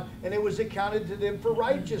believed God, and it was accounted to them for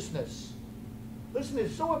righteousness. Listen,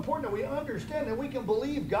 it's so important that we understand that we can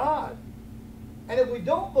believe God. And if we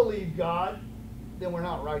don't believe God, then we're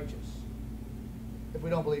not righteous. If we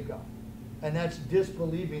don't believe God. And that's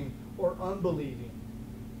disbelieving or unbelieving.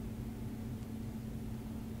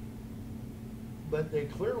 But they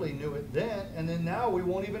clearly knew it then, and then now we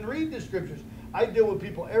won't even read the Scriptures. I deal with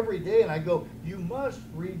people every day, and I go, you must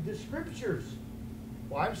read the Scriptures.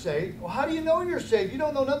 Well, I'm saved. Well, how do you know you're saved? You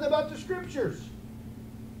don't know nothing about the Scriptures.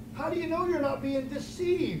 How do you know you're not being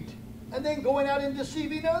deceived? And then going out and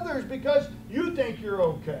deceiving others because you think you're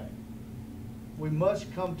okay. We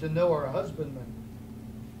must come to know our husbandman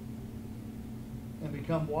and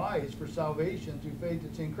become wise for salvation through faith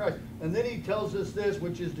that's in Christ. And then he tells us this,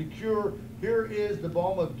 which is the cure. Here is the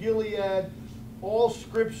balm of Gilead. All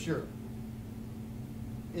Scripture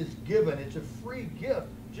is given. It's a free gift,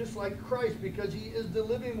 just like Christ, because he is the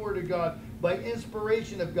living Word of God by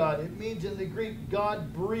inspiration of God. It means in the Greek,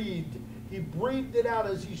 God breathed. He breathed it out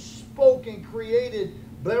as he spoke and created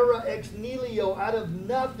Bera ex nihilo, out of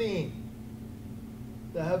nothing,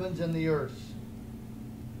 the heavens and the earth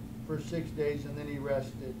for 6 days, and then he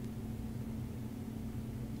rested.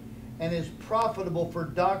 And is profitable for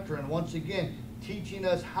doctrine, once again, teaching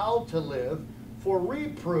us how to live, for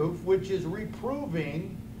reproof, which is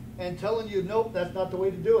reproving and telling you, nope, that's not the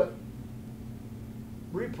way to do it.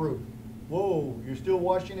 Reproof. Whoa, you're still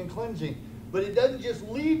washing and cleansing. But it doesn't just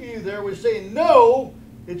leave you there with saying no.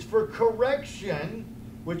 It's for correction,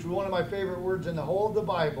 which is one of my favorite words in the whole of the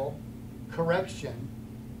Bible, correction,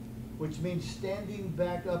 which means standing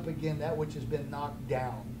back up again, that which has been knocked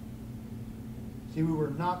down. See, we were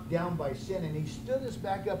knocked down by sin, and he stood us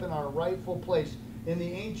back up in our rightful place. In the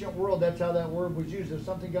ancient world, that's how that word was used. If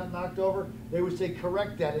something got knocked over, they would say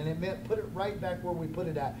correct that, and it meant put it right back where we put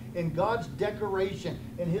it at. In God's decoration,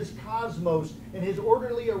 in his cosmos, in his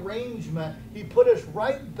orderly arrangement, he put us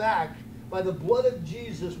right back by the blood of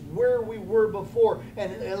Jesus where we were before,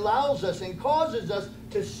 and it allows us and causes us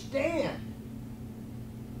to stand.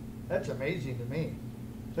 That's amazing to me.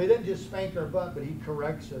 So he doesn't just spank our butt, but he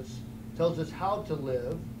corrects us, tells us how to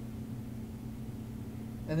live.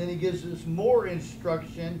 And then he gives us more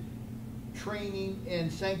instruction, training in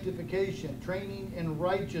sanctification, training in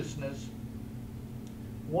righteousness.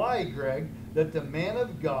 Why, Greg? That the man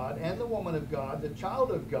of God and the woman of God, the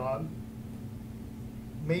child of God,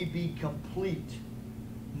 may be complete,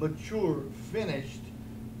 mature, finished,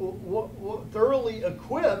 thoroughly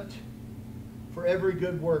equipped for every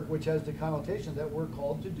good work, which has the connotation that we're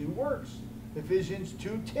called to do works. Ephesians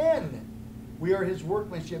 2:10. We are his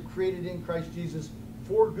workmanship, created in Christ Jesus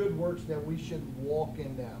for good works that we should walk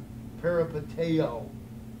in them. Peripateo.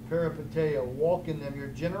 Peripateo. Walk in them. Your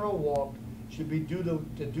general walk should be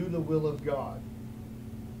to do the will of God.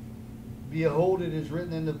 Behold, it is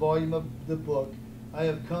written in the volume of the book, I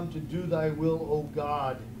have come to do thy will, O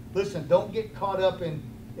God. Listen, don't get caught up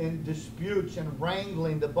in disputes and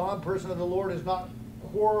wrangling. The bondperson of the Lord is not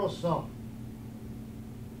quarrelsome.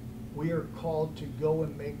 We are called to go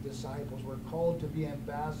and make disciples. We're called to be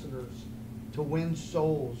ambassadors, to win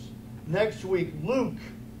souls. Next week, Luke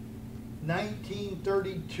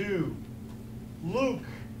 19:32. Luke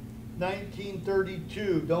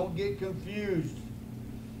 19:32. Don't get confused.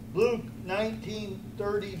 Luke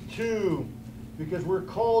 19:32. Because we're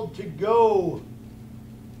called to go.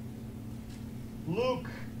 Luke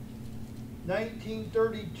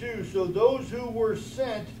 19:32. So those who were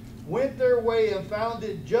sent went their way and found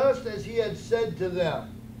it just as he had said to them.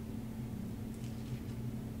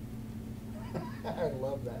 I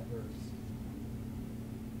love that verse.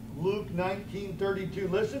 Luke 19:32.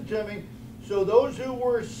 Listen to me. So those who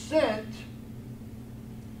were sent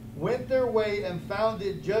went their way and found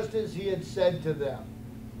it just as he had said to them.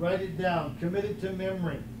 Write it down. Commit it to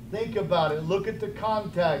memory. Think about it. Look at the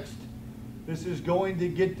context. This is going to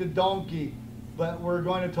get the donkey, but we're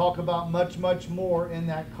going to talk about much, much more in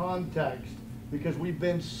that context because we've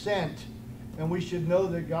been sent, and we should know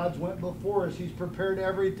that God's went before us. He's prepared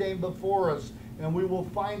everything before us, and we will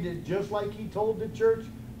find it just like he told the church,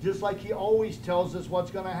 just like he always tells us what's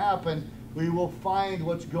going to happen. We will find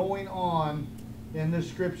what's going on in the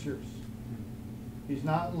scriptures. He's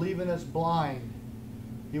not leaving us blind.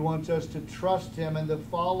 He wants us to trust him and to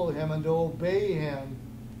follow him and to obey him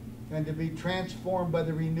and to be transformed by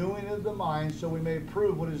the renewing of the mind so we may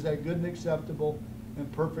prove what is that good and acceptable and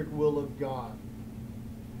perfect will of God.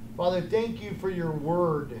 Father, thank you for your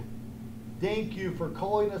word. Thank you for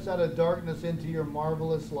calling us out of darkness into your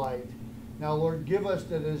marvelous light. Now, Lord, give us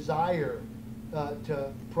the desire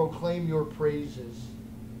to proclaim your praises,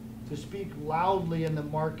 to speak loudly in the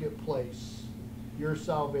marketplace your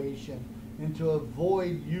salvation, and to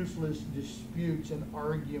avoid useless disputes and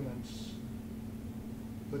arguments,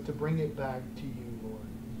 but to bring it back to you, Lord.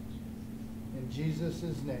 In Jesus'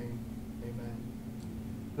 name, amen.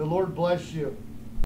 The Lord bless you.